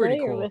 Think I'm it's pretty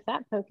familiar cool with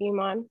that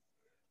Pokemon.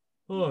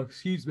 Oh,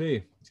 excuse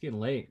me. It's getting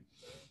late.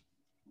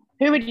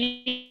 Who would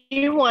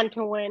you want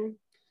to win?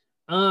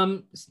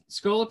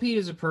 Scolipede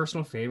is a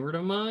personal favorite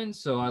of mine,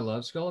 so I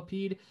love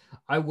Scolipede.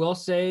 I will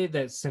say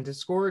that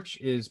Centiskorch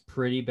is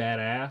pretty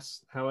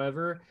badass,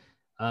 however.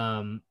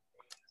 And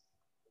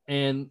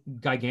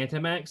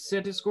Gigantamax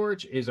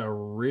Centiskorch is a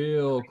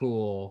real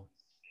cool.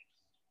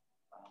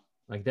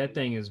 Like, that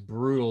thing is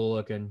brutal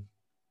looking.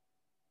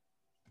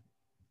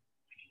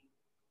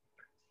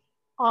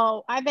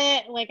 Oh, I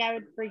bet I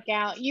would freak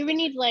out. You would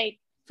need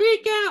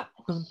freak out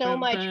so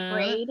much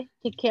braid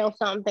to kill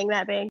something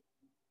that big.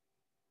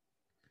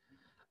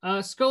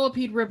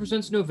 Scolipede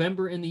represents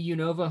November in the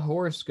Unova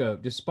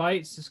horoscope.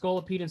 Despite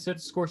Scolipede and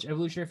Centiskorch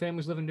evolutionary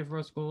families living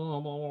different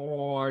schools, I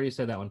already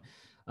said that one.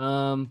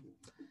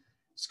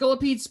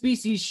 Scolipede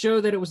species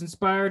show that it was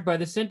inspired by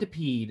the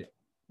centipede,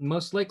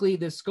 most likely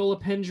the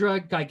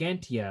Scolopendra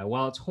gigantea,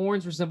 while its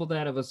horns resemble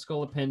that of a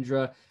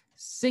Scolopendra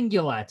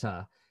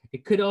cingulata.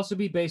 It could also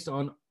be based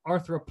on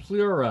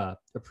Arthropleura,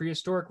 a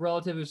prehistoric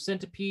relative of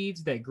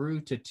centipedes that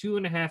grew to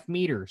 2.5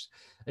 meters.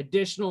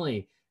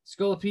 Additionally,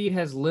 Scolipede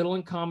has little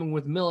in common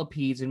with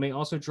millipedes and may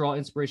also draw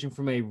inspiration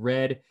from a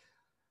red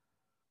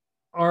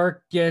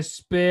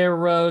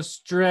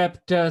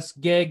Archesperostreptus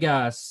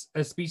gigas,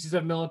 a species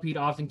of millipede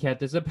often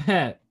kept as a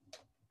pet.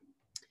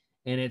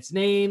 And its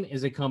name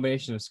is a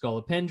combination of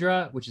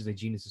Scolopendra, which is a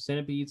genus of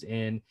centipedes,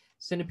 and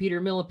Centipede or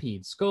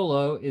millipede.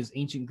 Scolo is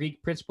ancient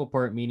Greek principal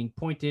part meaning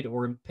pointed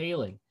or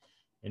impaling,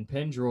 and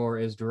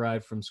pendror is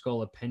derived from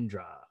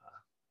Scolopendra.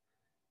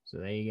 So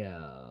there you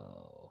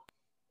go.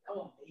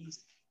 Oh,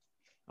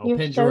 You're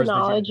pendror so is the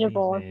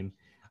knowledgeable. Japanese name.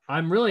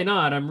 I'm really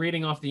not. I'm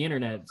reading off the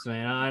internet,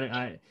 man.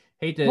 I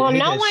hate to, Well, hate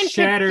no to one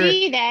shatter, could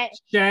see that.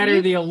 shatter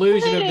You the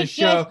illusion of could've the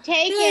show. just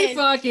They taken-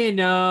 fucking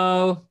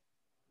know.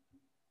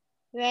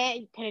 That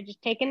you could have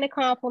just taken the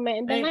compliment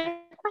and been Hey. like,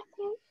 "Oh,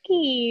 thank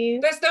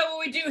you." That's not what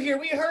we do here.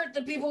 We hurt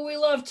the people we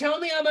love. Tell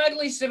me I'm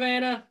ugly,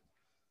 Savannah.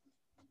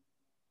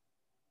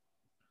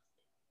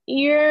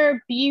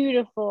 You're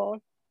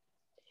beautiful.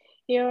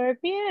 You're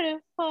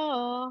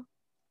beautiful.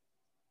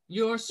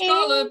 You're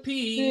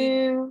Scolipede.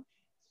 You.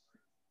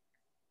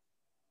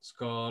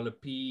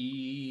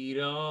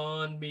 Scolipede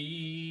on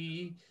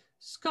me.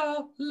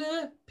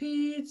 Scolipede,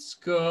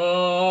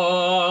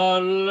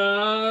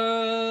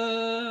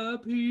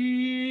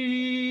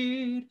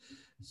 Scolipede.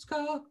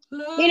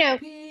 Scolipede. You know,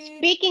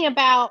 speaking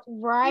about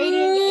riding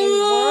a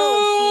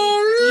whirlpool,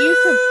 you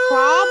could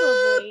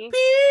probably.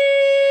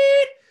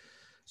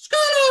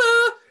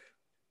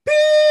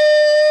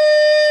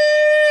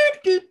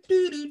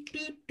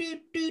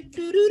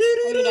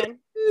 Are you done?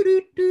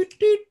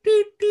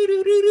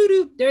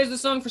 There's the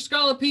song for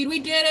Scolipede. We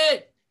did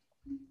it.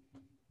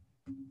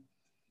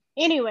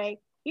 Anyway,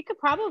 you could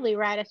probably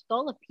ride a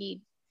scolipede.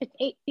 It's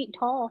 8 feet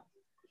tall.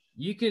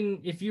 You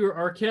can, if you were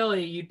R.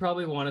 Kelly, you'd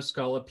probably want a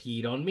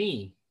Scolipede on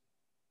me.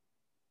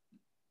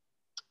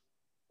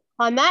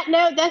 On that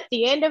note, that's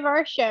the end of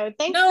our show.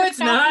 Thanks No, for it's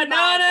not. stopping No,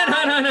 by, no,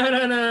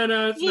 guys.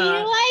 no, it's See not.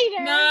 you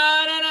later.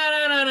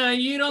 No.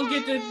 You don't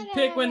get to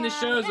pick when the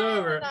show's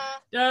over.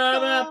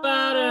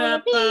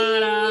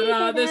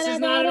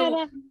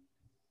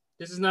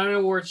 This is not an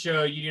award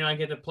show. You do not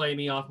get to play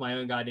me off my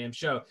own goddamn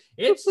show.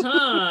 It's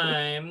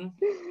time.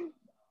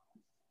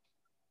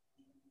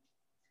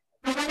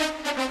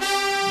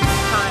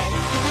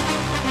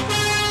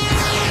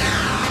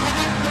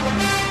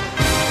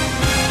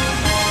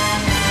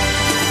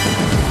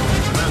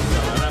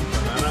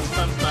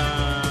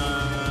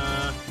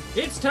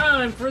 It's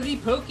time for the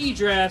Poke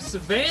Draft,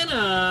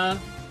 Savannah.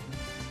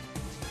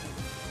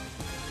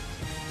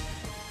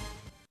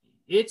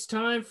 It's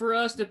time for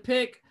us to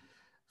pick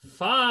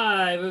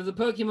 5 of the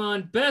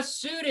Pokemon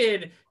best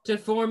suited to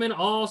form an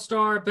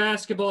all-star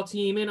basketball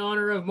team in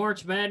honor of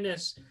March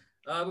Madness.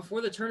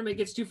 Before the tournament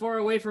gets too far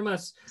away from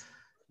us,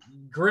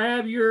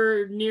 grab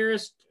your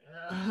nearest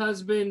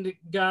husband,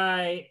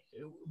 guy,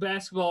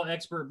 basketball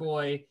expert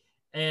boy,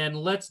 and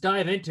let's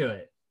dive into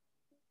it.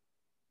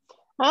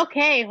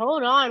 Okay,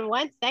 hold on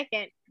 1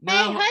 second. No.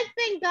 Hey,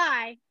 husband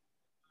guy,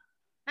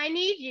 I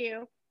need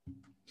you.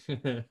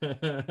 Did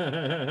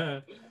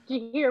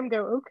you hear him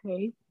go,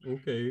 okay?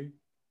 Okay.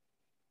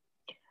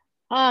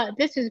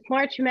 This is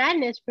March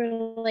Madness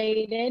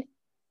related.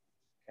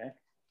 Okay.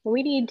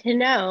 We need to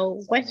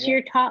know what's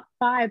your top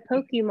 5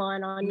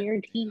 Pokemon on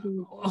your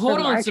team. Hold for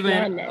on, March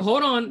Savannah. Madness.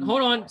 Hold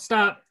on.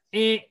 Stop.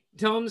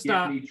 Tell him to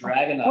stop.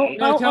 Dragonite.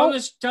 No, tell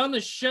him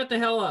to shut the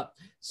hell up.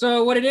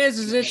 So what it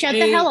is it's Shut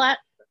the hell up.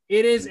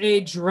 It is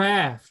a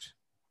draft.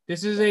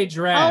 This is a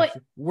draft.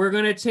 We're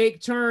gonna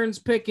take turns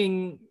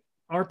picking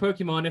our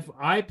Pokemon. If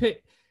I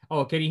pick,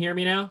 can you hear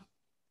me now?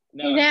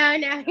 No,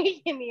 he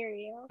can hear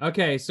you.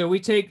 Okay, so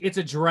it's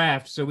a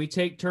draft. So we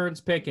take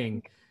turns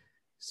picking.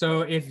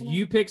 So if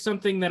you pick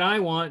something that I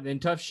want, then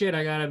tough shit,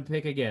 I gotta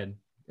pick again.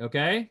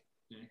 Okay.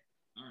 Okay.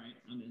 All right.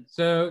 I'm in.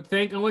 So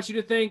I want you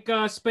to think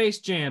Space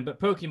Jam, but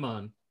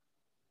Pokemon.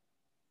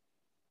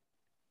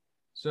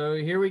 So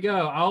here we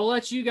go. I'll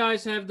let you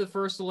guys have the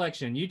first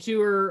selection. You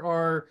two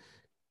are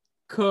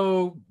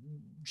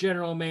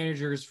co-general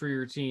managers for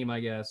your team,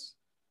 I guess.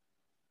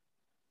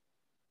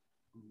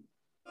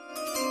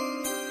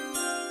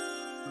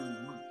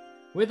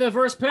 With the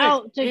first pick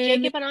So in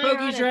the Jacob and I are on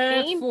Poke a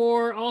Draft team?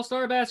 for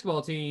All-Star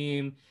Basketball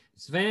Team,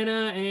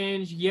 Savannah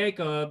and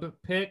Jacob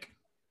pick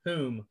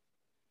whom?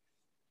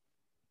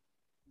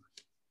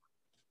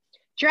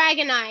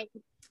 Dragonite.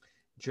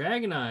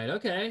 Dragonite,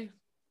 okay.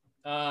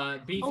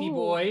 Beefy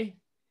boy,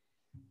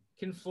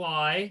 can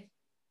fly.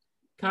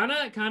 Kind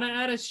of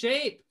out of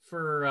shape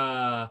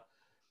for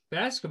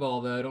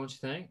basketball, though, don't you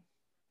think?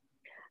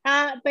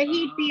 But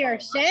he'd be our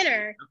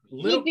center.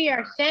 He'd be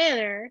our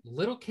center.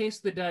 Little case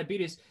of the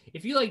diabetes.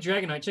 If you like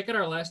Dragonite, check out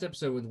our last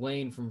episode with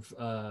Wayne from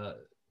Florida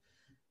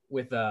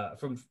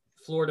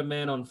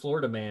Man on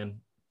Florida Man.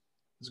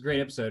 It's a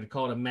great episode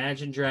called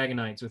Imagine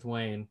Dragonites with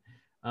Wayne.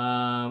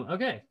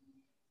 Okay.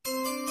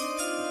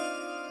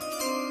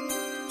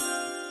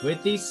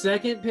 With the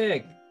second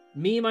pick,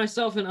 me,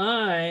 myself, and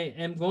I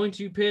am going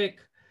to pick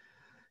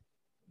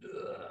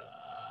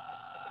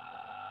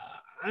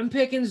I'm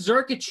picking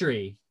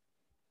Zerkatry.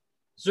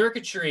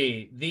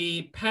 Zerkatry,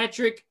 the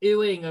Patrick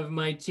Ewing of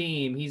my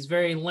team. He's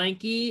very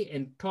lanky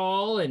and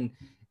tall and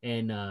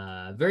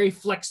very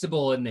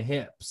flexible in the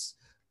hips.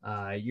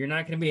 You're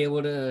not going to be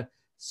able to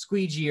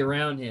squeegee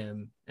around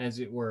him, as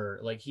it were.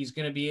 Like he's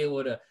going to be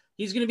able to.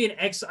 He's going to be an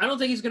I don't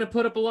think he's going to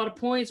put up a lot of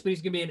points, but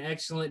he's going to be an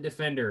excellent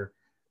defender.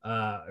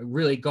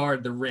 Really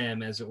guard the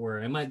rim, as it were.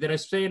 Did I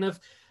say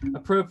enough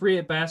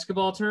appropriate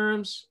basketball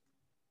terms?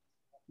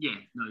 Yeah,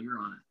 no, you're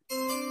on it.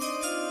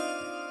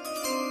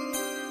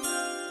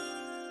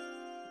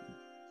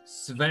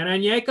 Savannah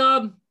and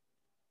Jacob?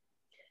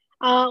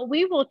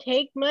 We will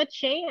take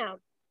Machamp.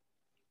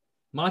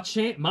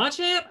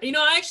 Machamp? You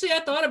know, I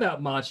thought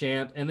about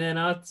Machamp, and then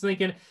I was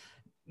thinking,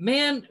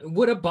 man,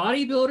 would a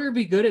bodybuilder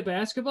be good at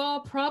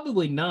basketball?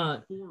 Probably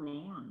not. 4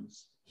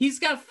 arms. He's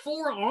got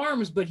 4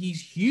 arms, but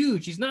he's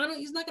huge. He's not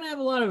going to have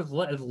a lot of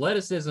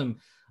athleticism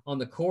on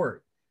the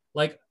court.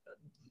 Like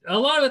a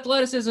lot of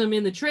athleticism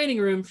in the training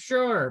room,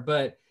 sure,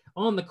 but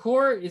on the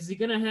court, is he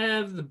going to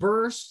have the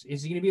burst?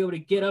 Is he going to be able to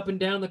get up and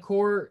down the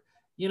court?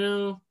 You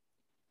know,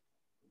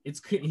 I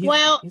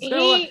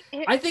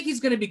think he's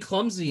going to be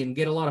clumsy and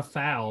get a lot of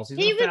fouls.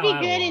 He would be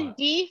good in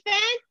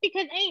defense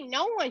because ain't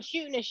no one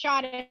shooting a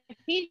shot at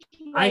Peach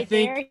I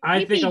think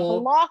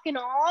blocking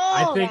all.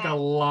 I think a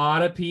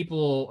lot of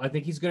people. I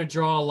think he's going to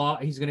draw a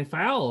lot. He's going to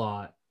foul a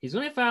lot. He's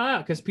going to foul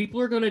out because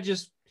people are going to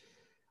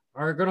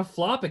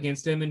flop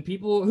against him, and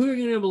people who are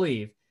going to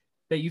believe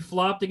that you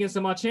flopped against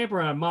a Machamp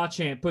or a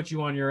Machamp put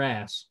you on your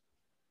ass.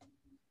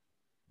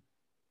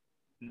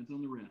 That's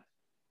on the ref.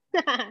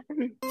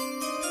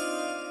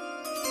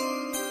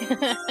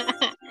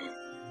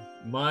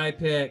 My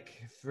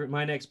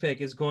next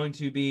pick is going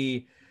to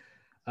be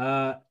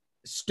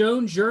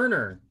Stone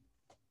Journer.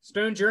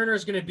 Stone Journer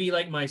is going to be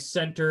like my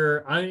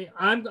center.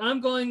 I'm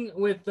going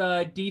with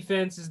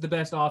defense is the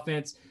best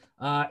offense.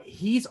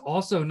 He's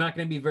also not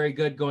going to be very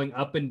good going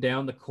up and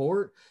down the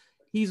court.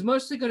 He's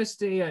mostly going to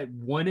stay at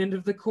one end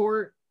of the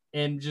court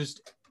and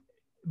just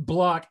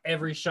block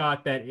every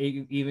shot that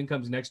even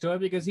comes next to him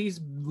because he's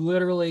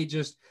literally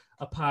just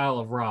a pile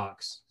of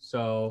rocks.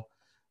 So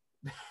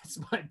that's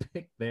my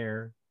pick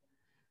there.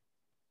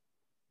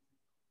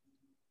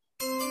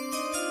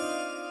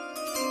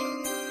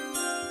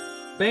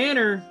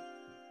 Banner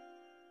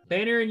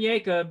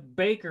and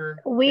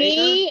Baker.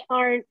 We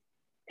are.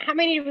 How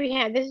many do we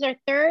have? This is our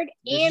third.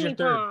 And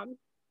Palm.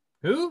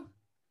 Who?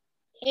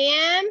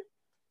 And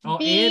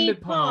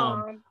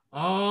Palm.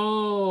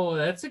 Oh,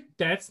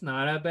 that's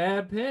not a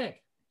bad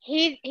pick.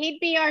 He'd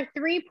be our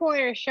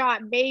 3-pointer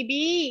shot,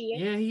 baby.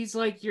 Yeah, he's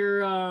like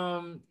your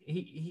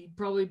he'd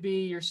probably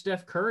be your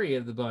Steph Curry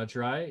of the bunch,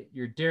 right?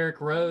 Your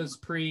Derrick Rose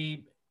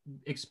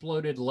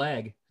pre-exploded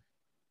leg.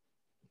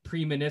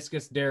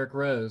 Pre-meniscus Derrick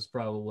Rose,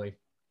 probably.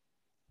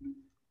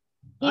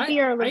 He'd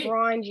be our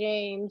LeBron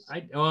James. I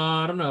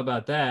don't know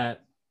about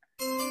that.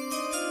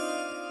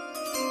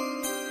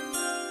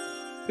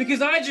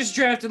 Because I just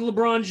drafted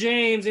LeBron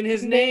James, and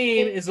his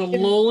name is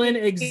Alolan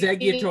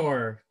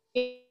Executor.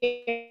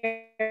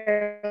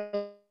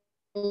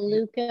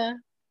 Luca.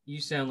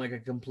 You sound like a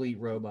complete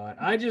robot.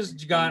 I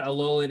just got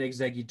Alolan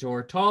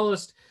Executor,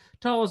 tallest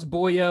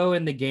boyo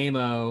in the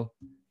game-o,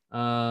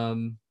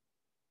 for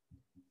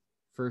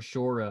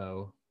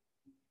Shoro.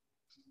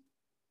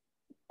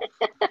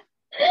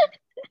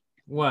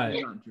 What?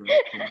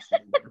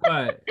 What?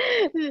 I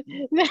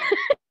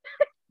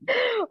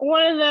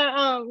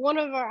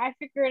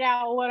figured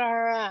out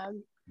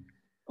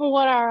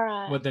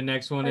what the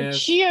next one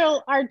is.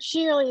 Our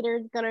cheerleader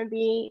is gonna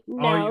be.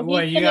 No,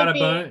 you got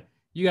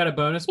a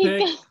bonus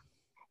pick?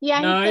 He's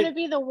gonna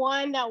be the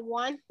one that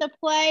wants to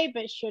play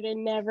but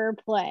shouldn't never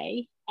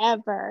play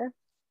ever.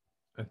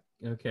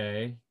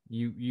 Okay.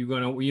 You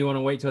want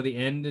to wait till the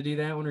end to do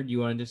that one, or do you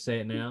want to just say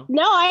it now?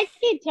 No, I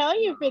can tell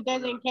you if it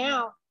doesn't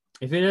count.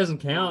 If it doesn't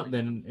count,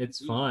 then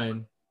it's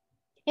fine.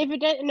 If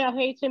it doesn't, no,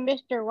 it's a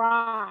Mr.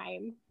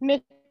 Rhyme.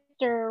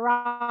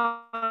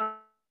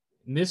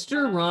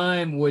 Mr.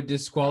 Rhyme would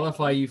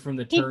disqualify you from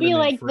the tournament. He'd be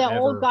like forever. The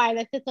old guy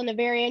that sits on the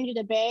very end of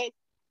the bed.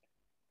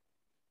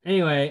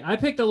 Anyway, I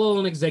picked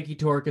Alolan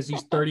Executor because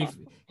he's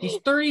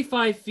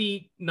 35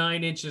 feet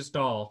 9 inches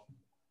tall.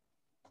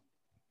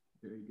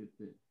 Very good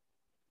fit.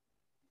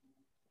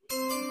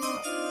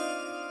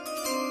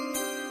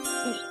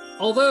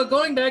 Although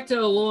going back to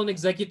Alolan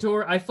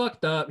Executor, I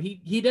fucked up.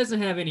 He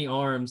doesn't have any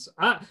arms.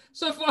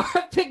 So far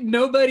I picked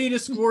nobody to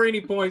score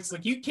any points.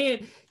 Like you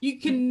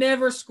can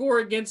never score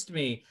against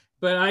me,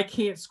 but I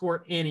can't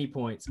score any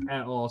points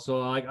at all. So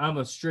like I'm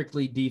a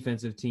strictly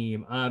defensive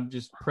team. I'm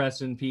just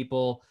pressing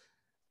people.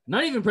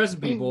 Not even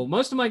pressing people.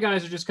 Most of my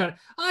guys are just kind of,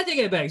 I take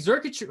it back.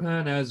 Zerkatry.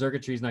 No,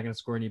 Zerkatry's not going to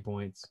score any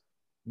points.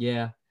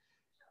 Yeah.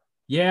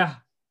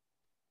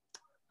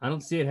 I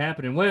don't see it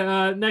happening.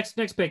 What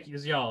next pick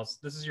is y'all's.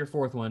 This is your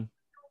fourth one.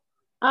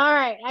 All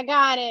right, I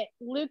got it.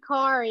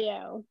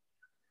 Lucario.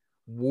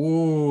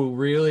 Whoa,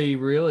 really,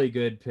 really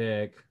good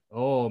pick.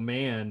 Oh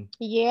man,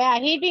 Yeah,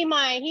 he'd be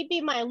my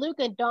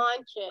Luka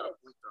Doncic.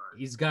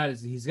 he's got a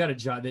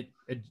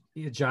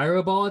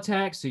gyro ball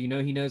attack, so you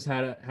know he knows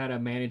how to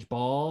manage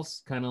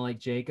balls, kind of like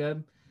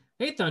Jacob.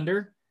 Hey,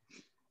 Thunder.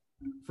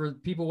 For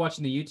people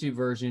watching the YouTube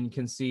version,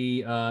 can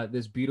see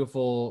this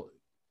beautiful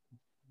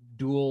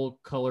dual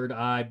colored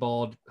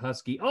eyeballed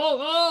husky.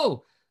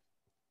 Oh,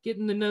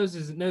 getting the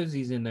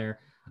nosies in there.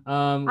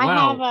 I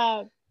Wow.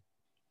 have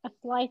a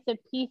slice of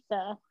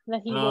pizza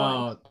that he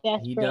wants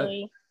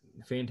desperately.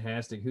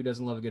 Fantastic. Who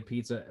doesn't love a good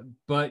pizza?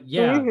 But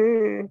yeah,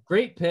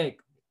 great pick,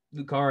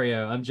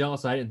 Lucario. I'm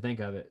jealous I didn't think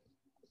of it.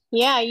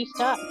 Yeah, you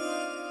suck.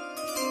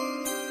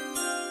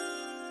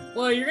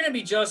 Well, you're going to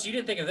be jealous you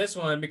didn't think of this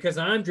one because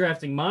I'm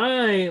drafting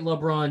my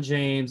LeBron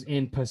James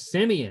in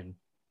Passimian.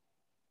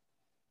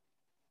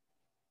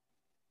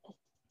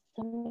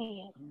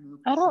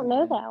 I don't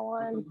know that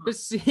one.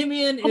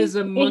 Passimian is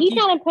a monkey. He's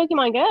not in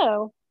Pokemon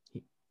Go.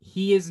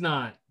 He is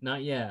not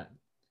yet.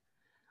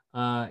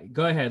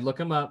 Go ahead, look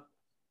him up.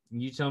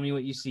 You tell me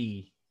what you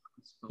see.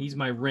 He's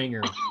my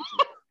ringer.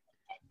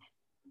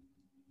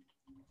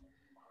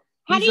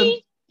 How do you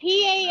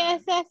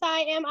Passimian?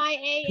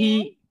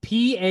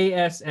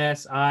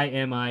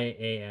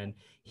 Passimian.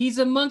 He's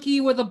a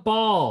monkey with a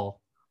ball.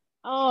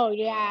 Oh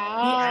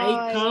yeah. He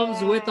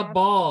comes with a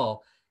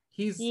ball.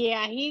 He's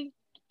a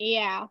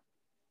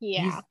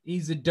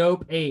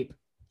dope ape.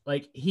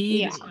 Like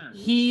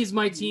he's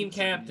my team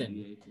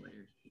captain.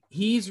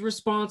 He's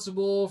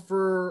responsible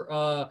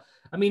for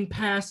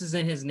pass is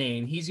in his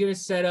name. He's gonna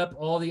set up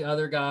all the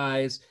other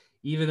guys,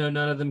 even though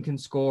none of them can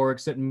score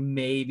except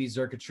maybe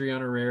Zerkatry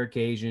on a rare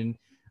occasion.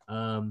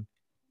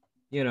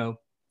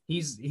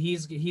 He's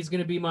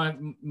gonna be my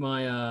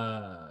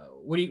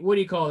what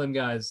do you call them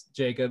guys,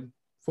 Jacob?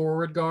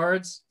 Forward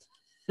guards?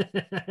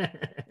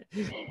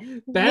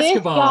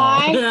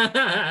 Basketball.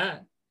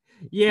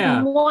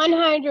 Yeah.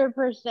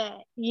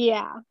 100%.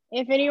 Yeah.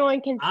 If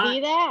anyone can see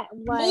that,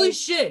 holy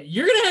shit,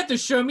 you're gonna have to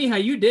show me how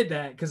you did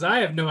that because I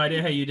have no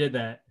idea how you did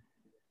that.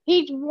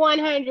 He's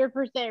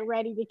 100%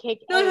 ready to kick.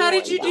 No, how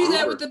did you do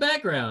that with the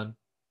background?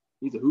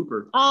 He's a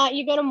hooper.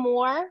 You go to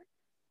more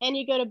and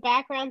you go to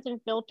backgrounds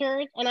and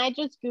filters, and I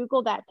just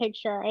Googled that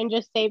picture and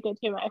just saved it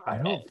to my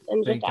photos.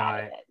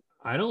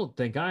 I don't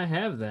think I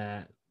have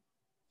that.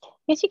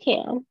 Yes, you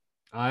can.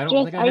 I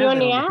don't think I have that on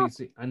the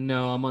PC.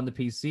 No, I'm on the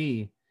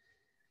PC.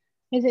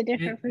 Is it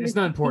different for you? It's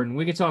not important.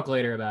 We can talk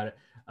later about it.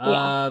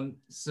 Yeah.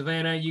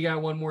 Savannah, you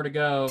got one more to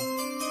go.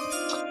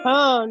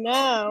 Oh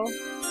no.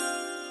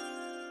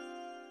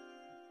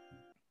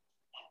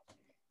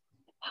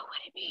 Who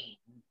would it be?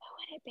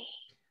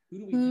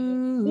 Who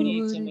do we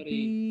need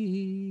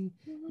somebody.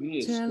 We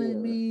need a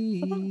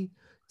scorer.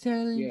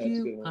 Telling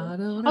you I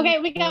don't know. Okay,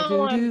 we got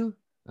one.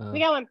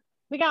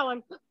 We got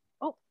one.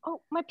 Oh,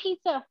 my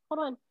pizza.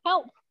 Hold on.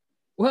 Help.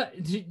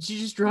 What? Did you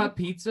just drop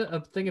pizza?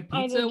 A thing of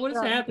pizza? What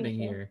is happening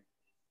here?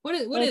 What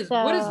is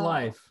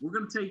life?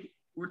 We're taking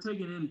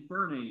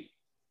Infernape.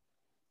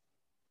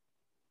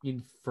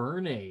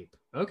 Infernape.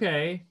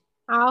 Okay.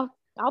 I'll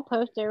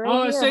post it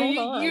right here. So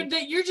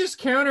you're just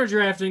counter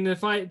drafting the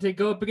fight to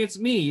go up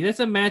against me. That's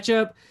a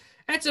matchup.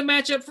 That's a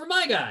matchup for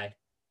my guy.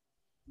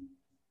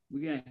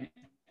 We got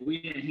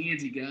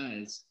handsy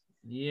guys.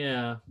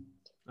 Yeah.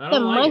 The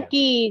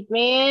monkeys,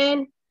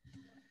 man.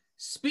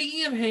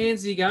 Speaking of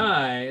handsy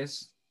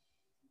guys,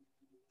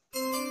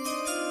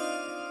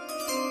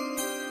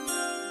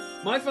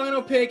 my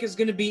final pick is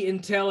going to be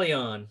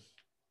Inteleon.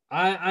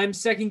 I'm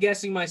second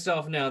guessing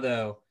myself now,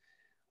 though.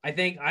 I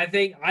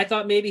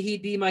thought maybe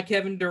he'd be my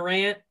Kevin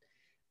Durant,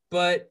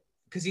 but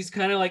because he's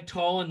kind of like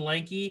tall and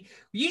lanky.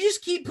 You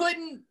just keep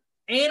putting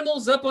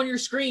animals up on your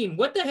screen.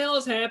 What the hell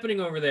is happening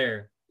over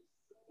there?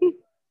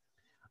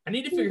 I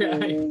need to figure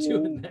out how you're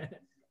doing that.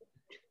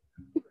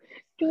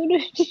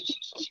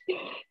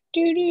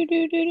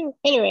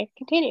 Anyway,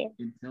 continue.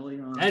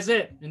 Inteleon. That's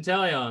it.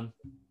 Inteleon.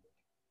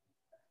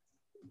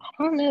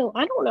 I don't know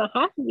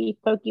how to be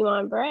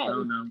Pokemon bred. I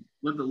don't know.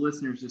 Let the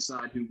listeners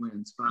decide who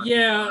wins.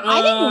 Yeah.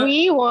 I think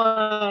we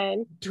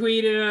won.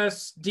 Tweet at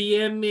us,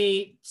 DM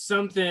me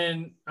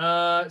something.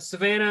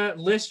 Savannah,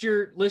 list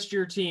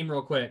your team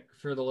real quick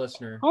for the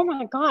listener. Oh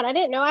my god, I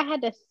didn't know I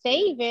had to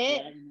save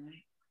it.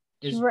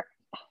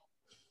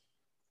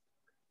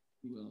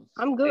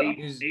 I'm good.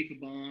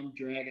 Apabomb,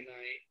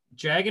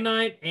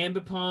 Dragonite,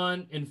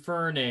 Ambipom,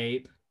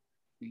 Infernape.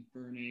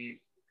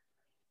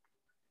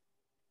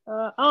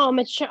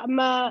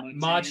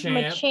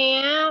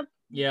 Machamp.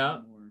 Yeah.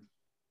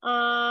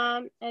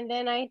 And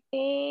then I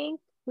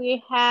think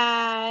we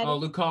had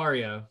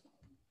Lucario.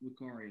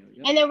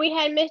 Yep. And then we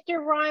had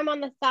Mr. Rhyme on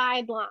the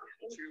sideline.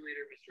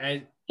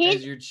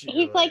 He's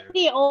like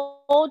the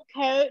old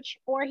coach,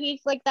 or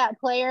he's like that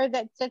player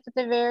that sits at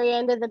the very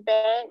end of the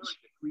bench,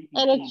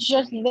 and it's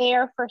just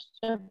there for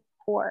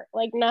support,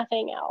 like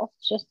nothing else,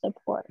 just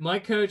support. My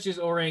coach is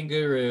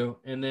Oranguru,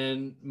 and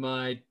then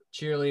my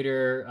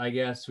cheerleader, I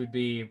guess, would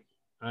be,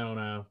 I don't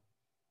know,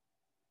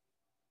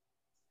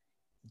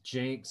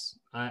 Jinx.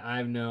 I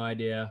have no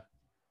idea.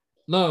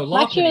 No,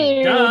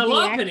 Lopunny.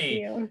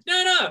 Lopunny.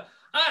 No.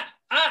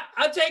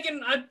 I'm taking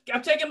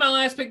my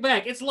last pick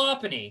back. It's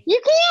Lopunny.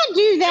 You can't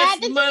do that.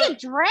 That's This is a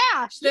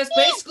draft. That's You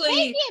can't basically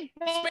take it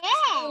back.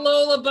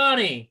 Lola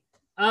Bunny.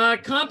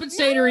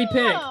 Compensatory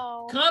pick.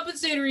 No.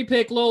 Compensatory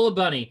pick Lola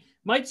Bunny.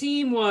 My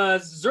team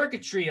was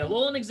Xurkitree,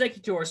 Alolan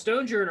Executor,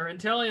 Stonejourner,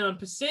 Inteleon,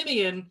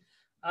 Passimian,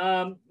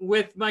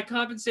 with my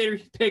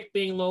compensatory pick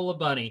being Lola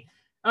Bunny.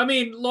 I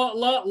mean,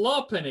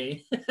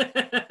 Lopunny.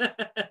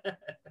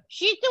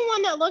 She's the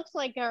one that looks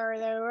like her,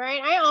 though,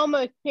 right? I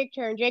almost picked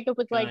her, and Jacob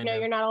was like, no,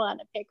 you're not allowed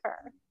to pick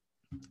her.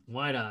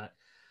 Why not?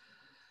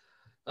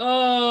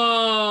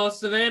 Oh,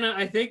 Savannah,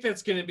 I think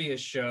that's going to be a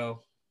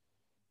show.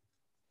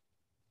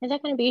 Is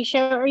that going to be a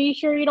show? Are you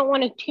sure you don't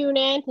want to tune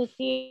in to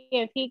see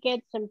if he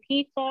gets some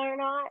pizza or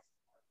not?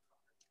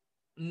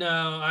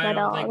 No, I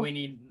don't think we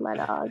need... My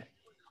dog.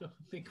 I don't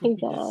think we need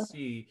to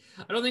see.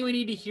 I don't think we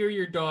need to hear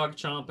your dog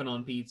chomping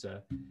on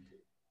pizza.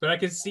 But I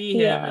can see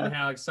him and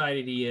how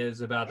excited he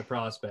is about the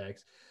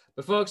prospects.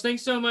 But folks,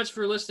 thanks so much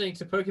for listening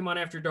to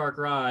Pokemon After Dark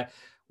Rye.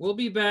 We'll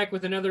be back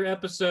with another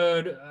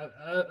episode,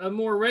 a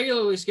more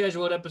regularly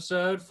scheduled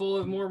episode, full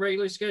of more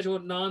regularly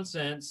scheduled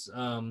nonsense.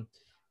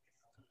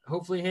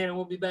 Hopefully Hannah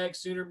will be back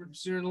sooner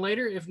than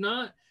later. If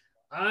not,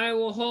 I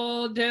will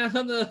hold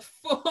down the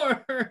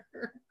fort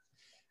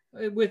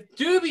with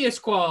dubious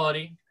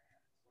quality.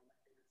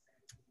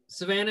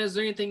 Savannah, is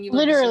there anything you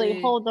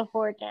literally hold the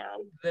fort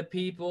down? The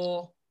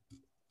people.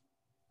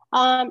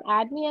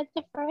 Add me as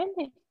a friend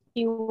if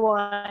you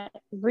want.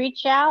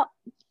 Reach out,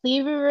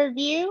 leave a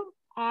review,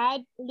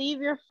 leave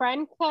your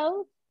friend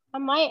code. I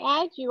might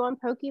add you on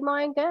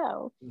Pokemon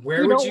Go.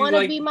 Where you would don't you want to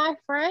like, be my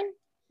friend?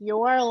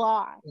 You're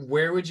lost.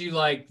 Where would you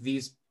like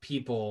these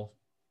people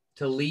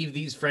to leave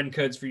these friend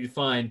codes for you to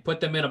find? Put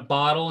them in a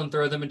bottle and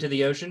throw them into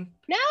the ocean?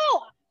 No,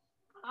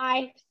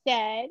 I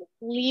said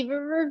leave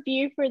a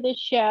review for the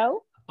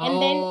show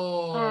and then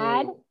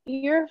add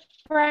your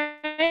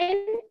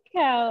friend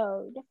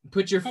code.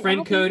 Put your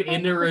friend code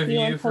in the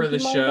review for the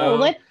show.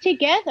 Let's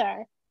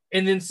together.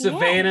 And then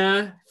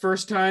Savannah, not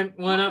first time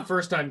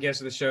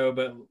guest of the show,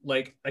 but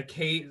like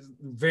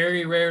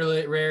very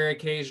rare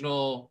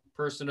occasional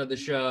person of the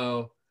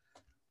show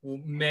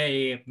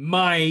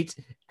might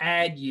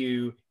add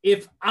you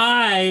if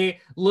I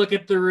look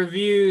at the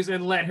reviews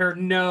and let her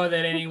know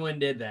that anyone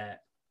did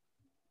that.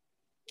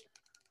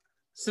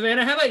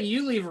 Savannah, how about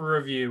you leave a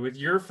review with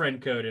your friend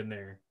code in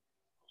there?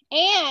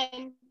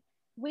 And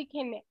we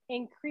can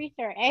increase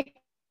our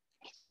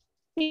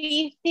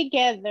XP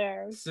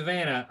together.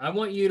 Savannah, I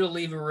want you to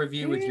leave a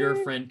review with your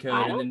friend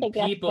code, and then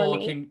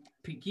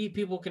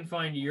people can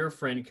find your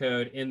friend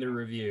code in the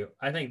review.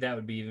 I think that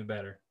would be even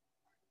better.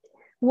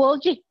 We'll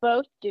just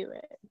both do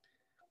it.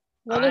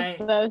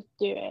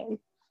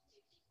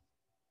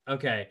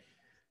 Okay.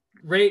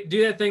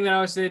 Do that thing that I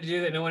always say to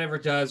do that no one ever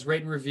does.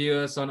 Rate and review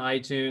us on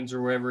iTunes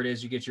or wherever it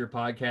is you get your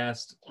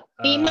podcast.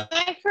 Be my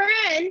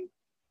friend.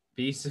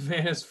 Be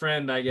Savannah's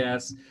friend, I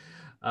guess.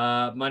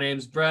 My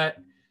name's Brett.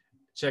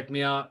 Check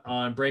me out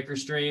on Breaker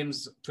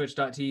Streams,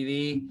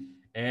 twitch.tv.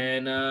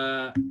 And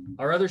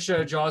our other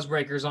show, Jaws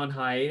Breakers, on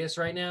hiatus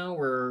right now.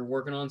 We're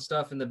working on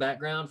stuff in the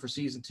background for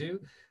season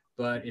 2.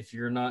 But if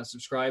you're not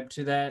subscribed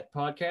to that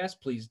podcast,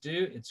 please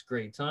do. It's a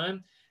great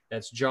time.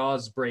 That's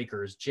Jaws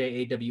Breakers,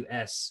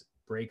 Jaws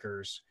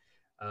Breakers.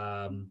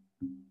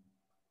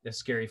 The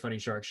Scary Funny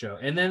Shark Show.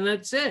 And then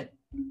that's it.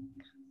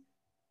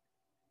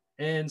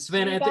 And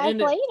Savannah, at the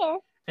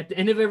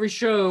end of every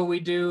show, we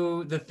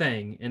do the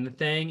thing. And the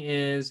thing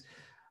is,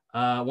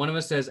 one of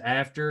us says,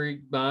 after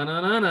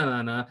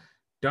ba-na-na-na-na-na,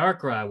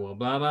 Darkrai will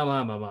blah, blah,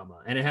 blah, blah, blah,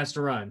 blah. And it has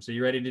to rhyme. So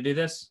you ready to do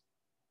this?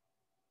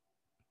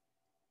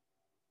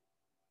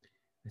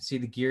 I see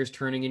the gears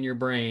turning in your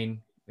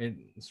brain.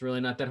 It's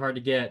really not that hard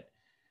to get.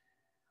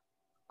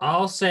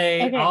 I'll say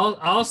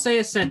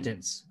a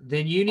sentence.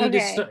 Then you need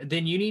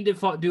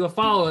to do a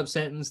follow-up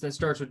sentence that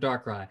starts with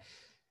Darkrai.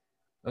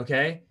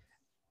 Okay?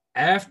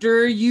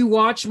 After you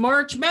watch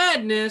March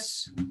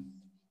Madness.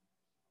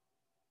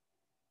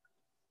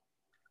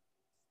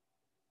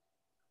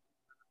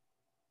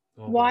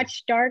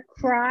 Watch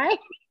Darkrai.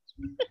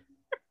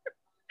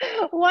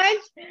 Watch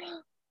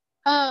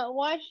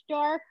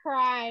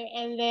Darkrai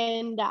and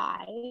then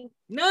die.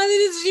 No,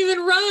 that doesn't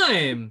even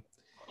rhyme.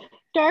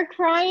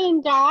 Darkrai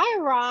and die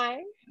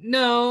rhyme.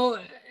 No.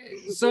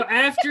 So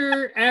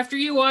after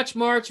you watch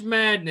March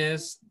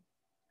Madness,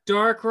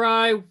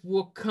 Darkrai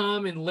will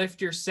come and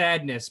lift your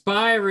sadness.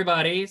 Bye,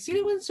 everybody. See,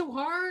 that wasn't so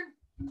hard.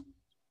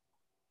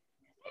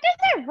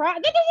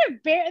 That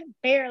doesn't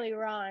barely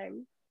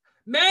rhyme.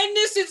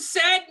 Madness and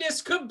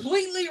sadness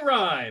completely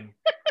rhyme.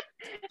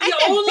 The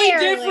only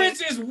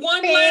difference is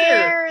one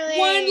letter.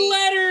 One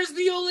letter is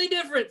the only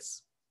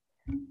difference.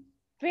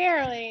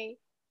 Barely.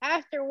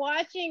 After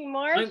watching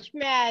March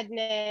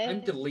Madness.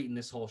 I'm deleting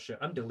this whole show.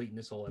 I'm deleting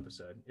this whole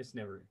episode. It's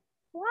never.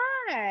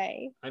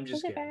 Why? I'm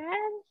just kidding.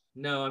 Bad?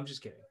 No, I'm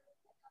just kidding.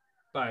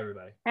 Bye,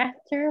 everybody.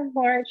 After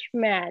March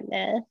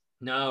Madness.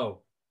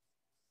 No.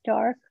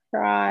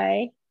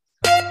 Darkrai.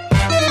 Go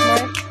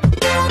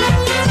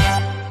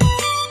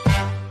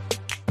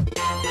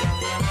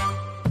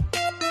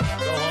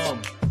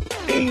home.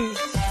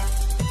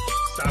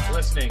 Stop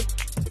listening.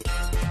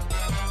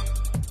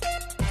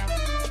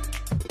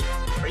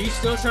 Are you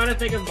still trying to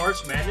think of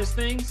March Madness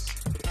things?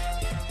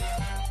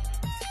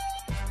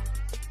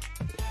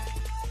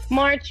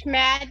 March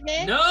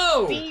Madness.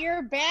 No. Be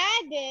your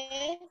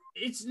badness.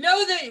 It's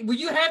no that well,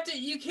 you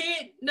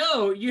can't.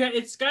 No,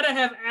 it's got to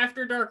have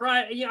After Dark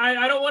Ride.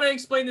 I don't want to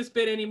explain this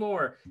bit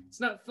anymore. It's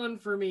not fun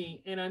for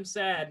me, and I'm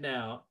sad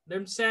now.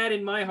 I'm sad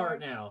in my heart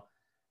now.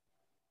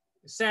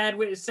 Sad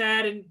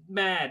and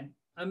mad.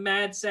 I'm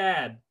mad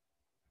sad.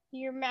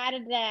 You're mad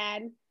at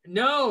Dad.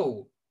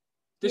 No.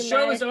 The You're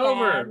show mad is at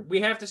over. Dad. We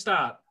have to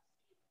stop.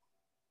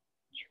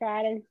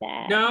 Trad and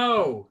Sad.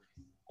 No.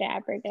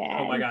 Dapper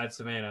Dad. Oh my God,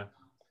 Savannah.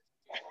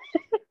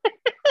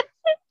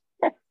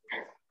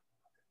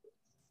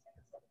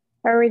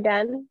 Are we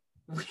done?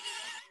 Is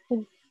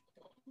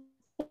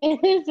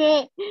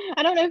it?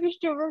 I don't know if you're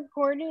still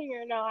recording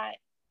or not.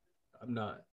 I'm not.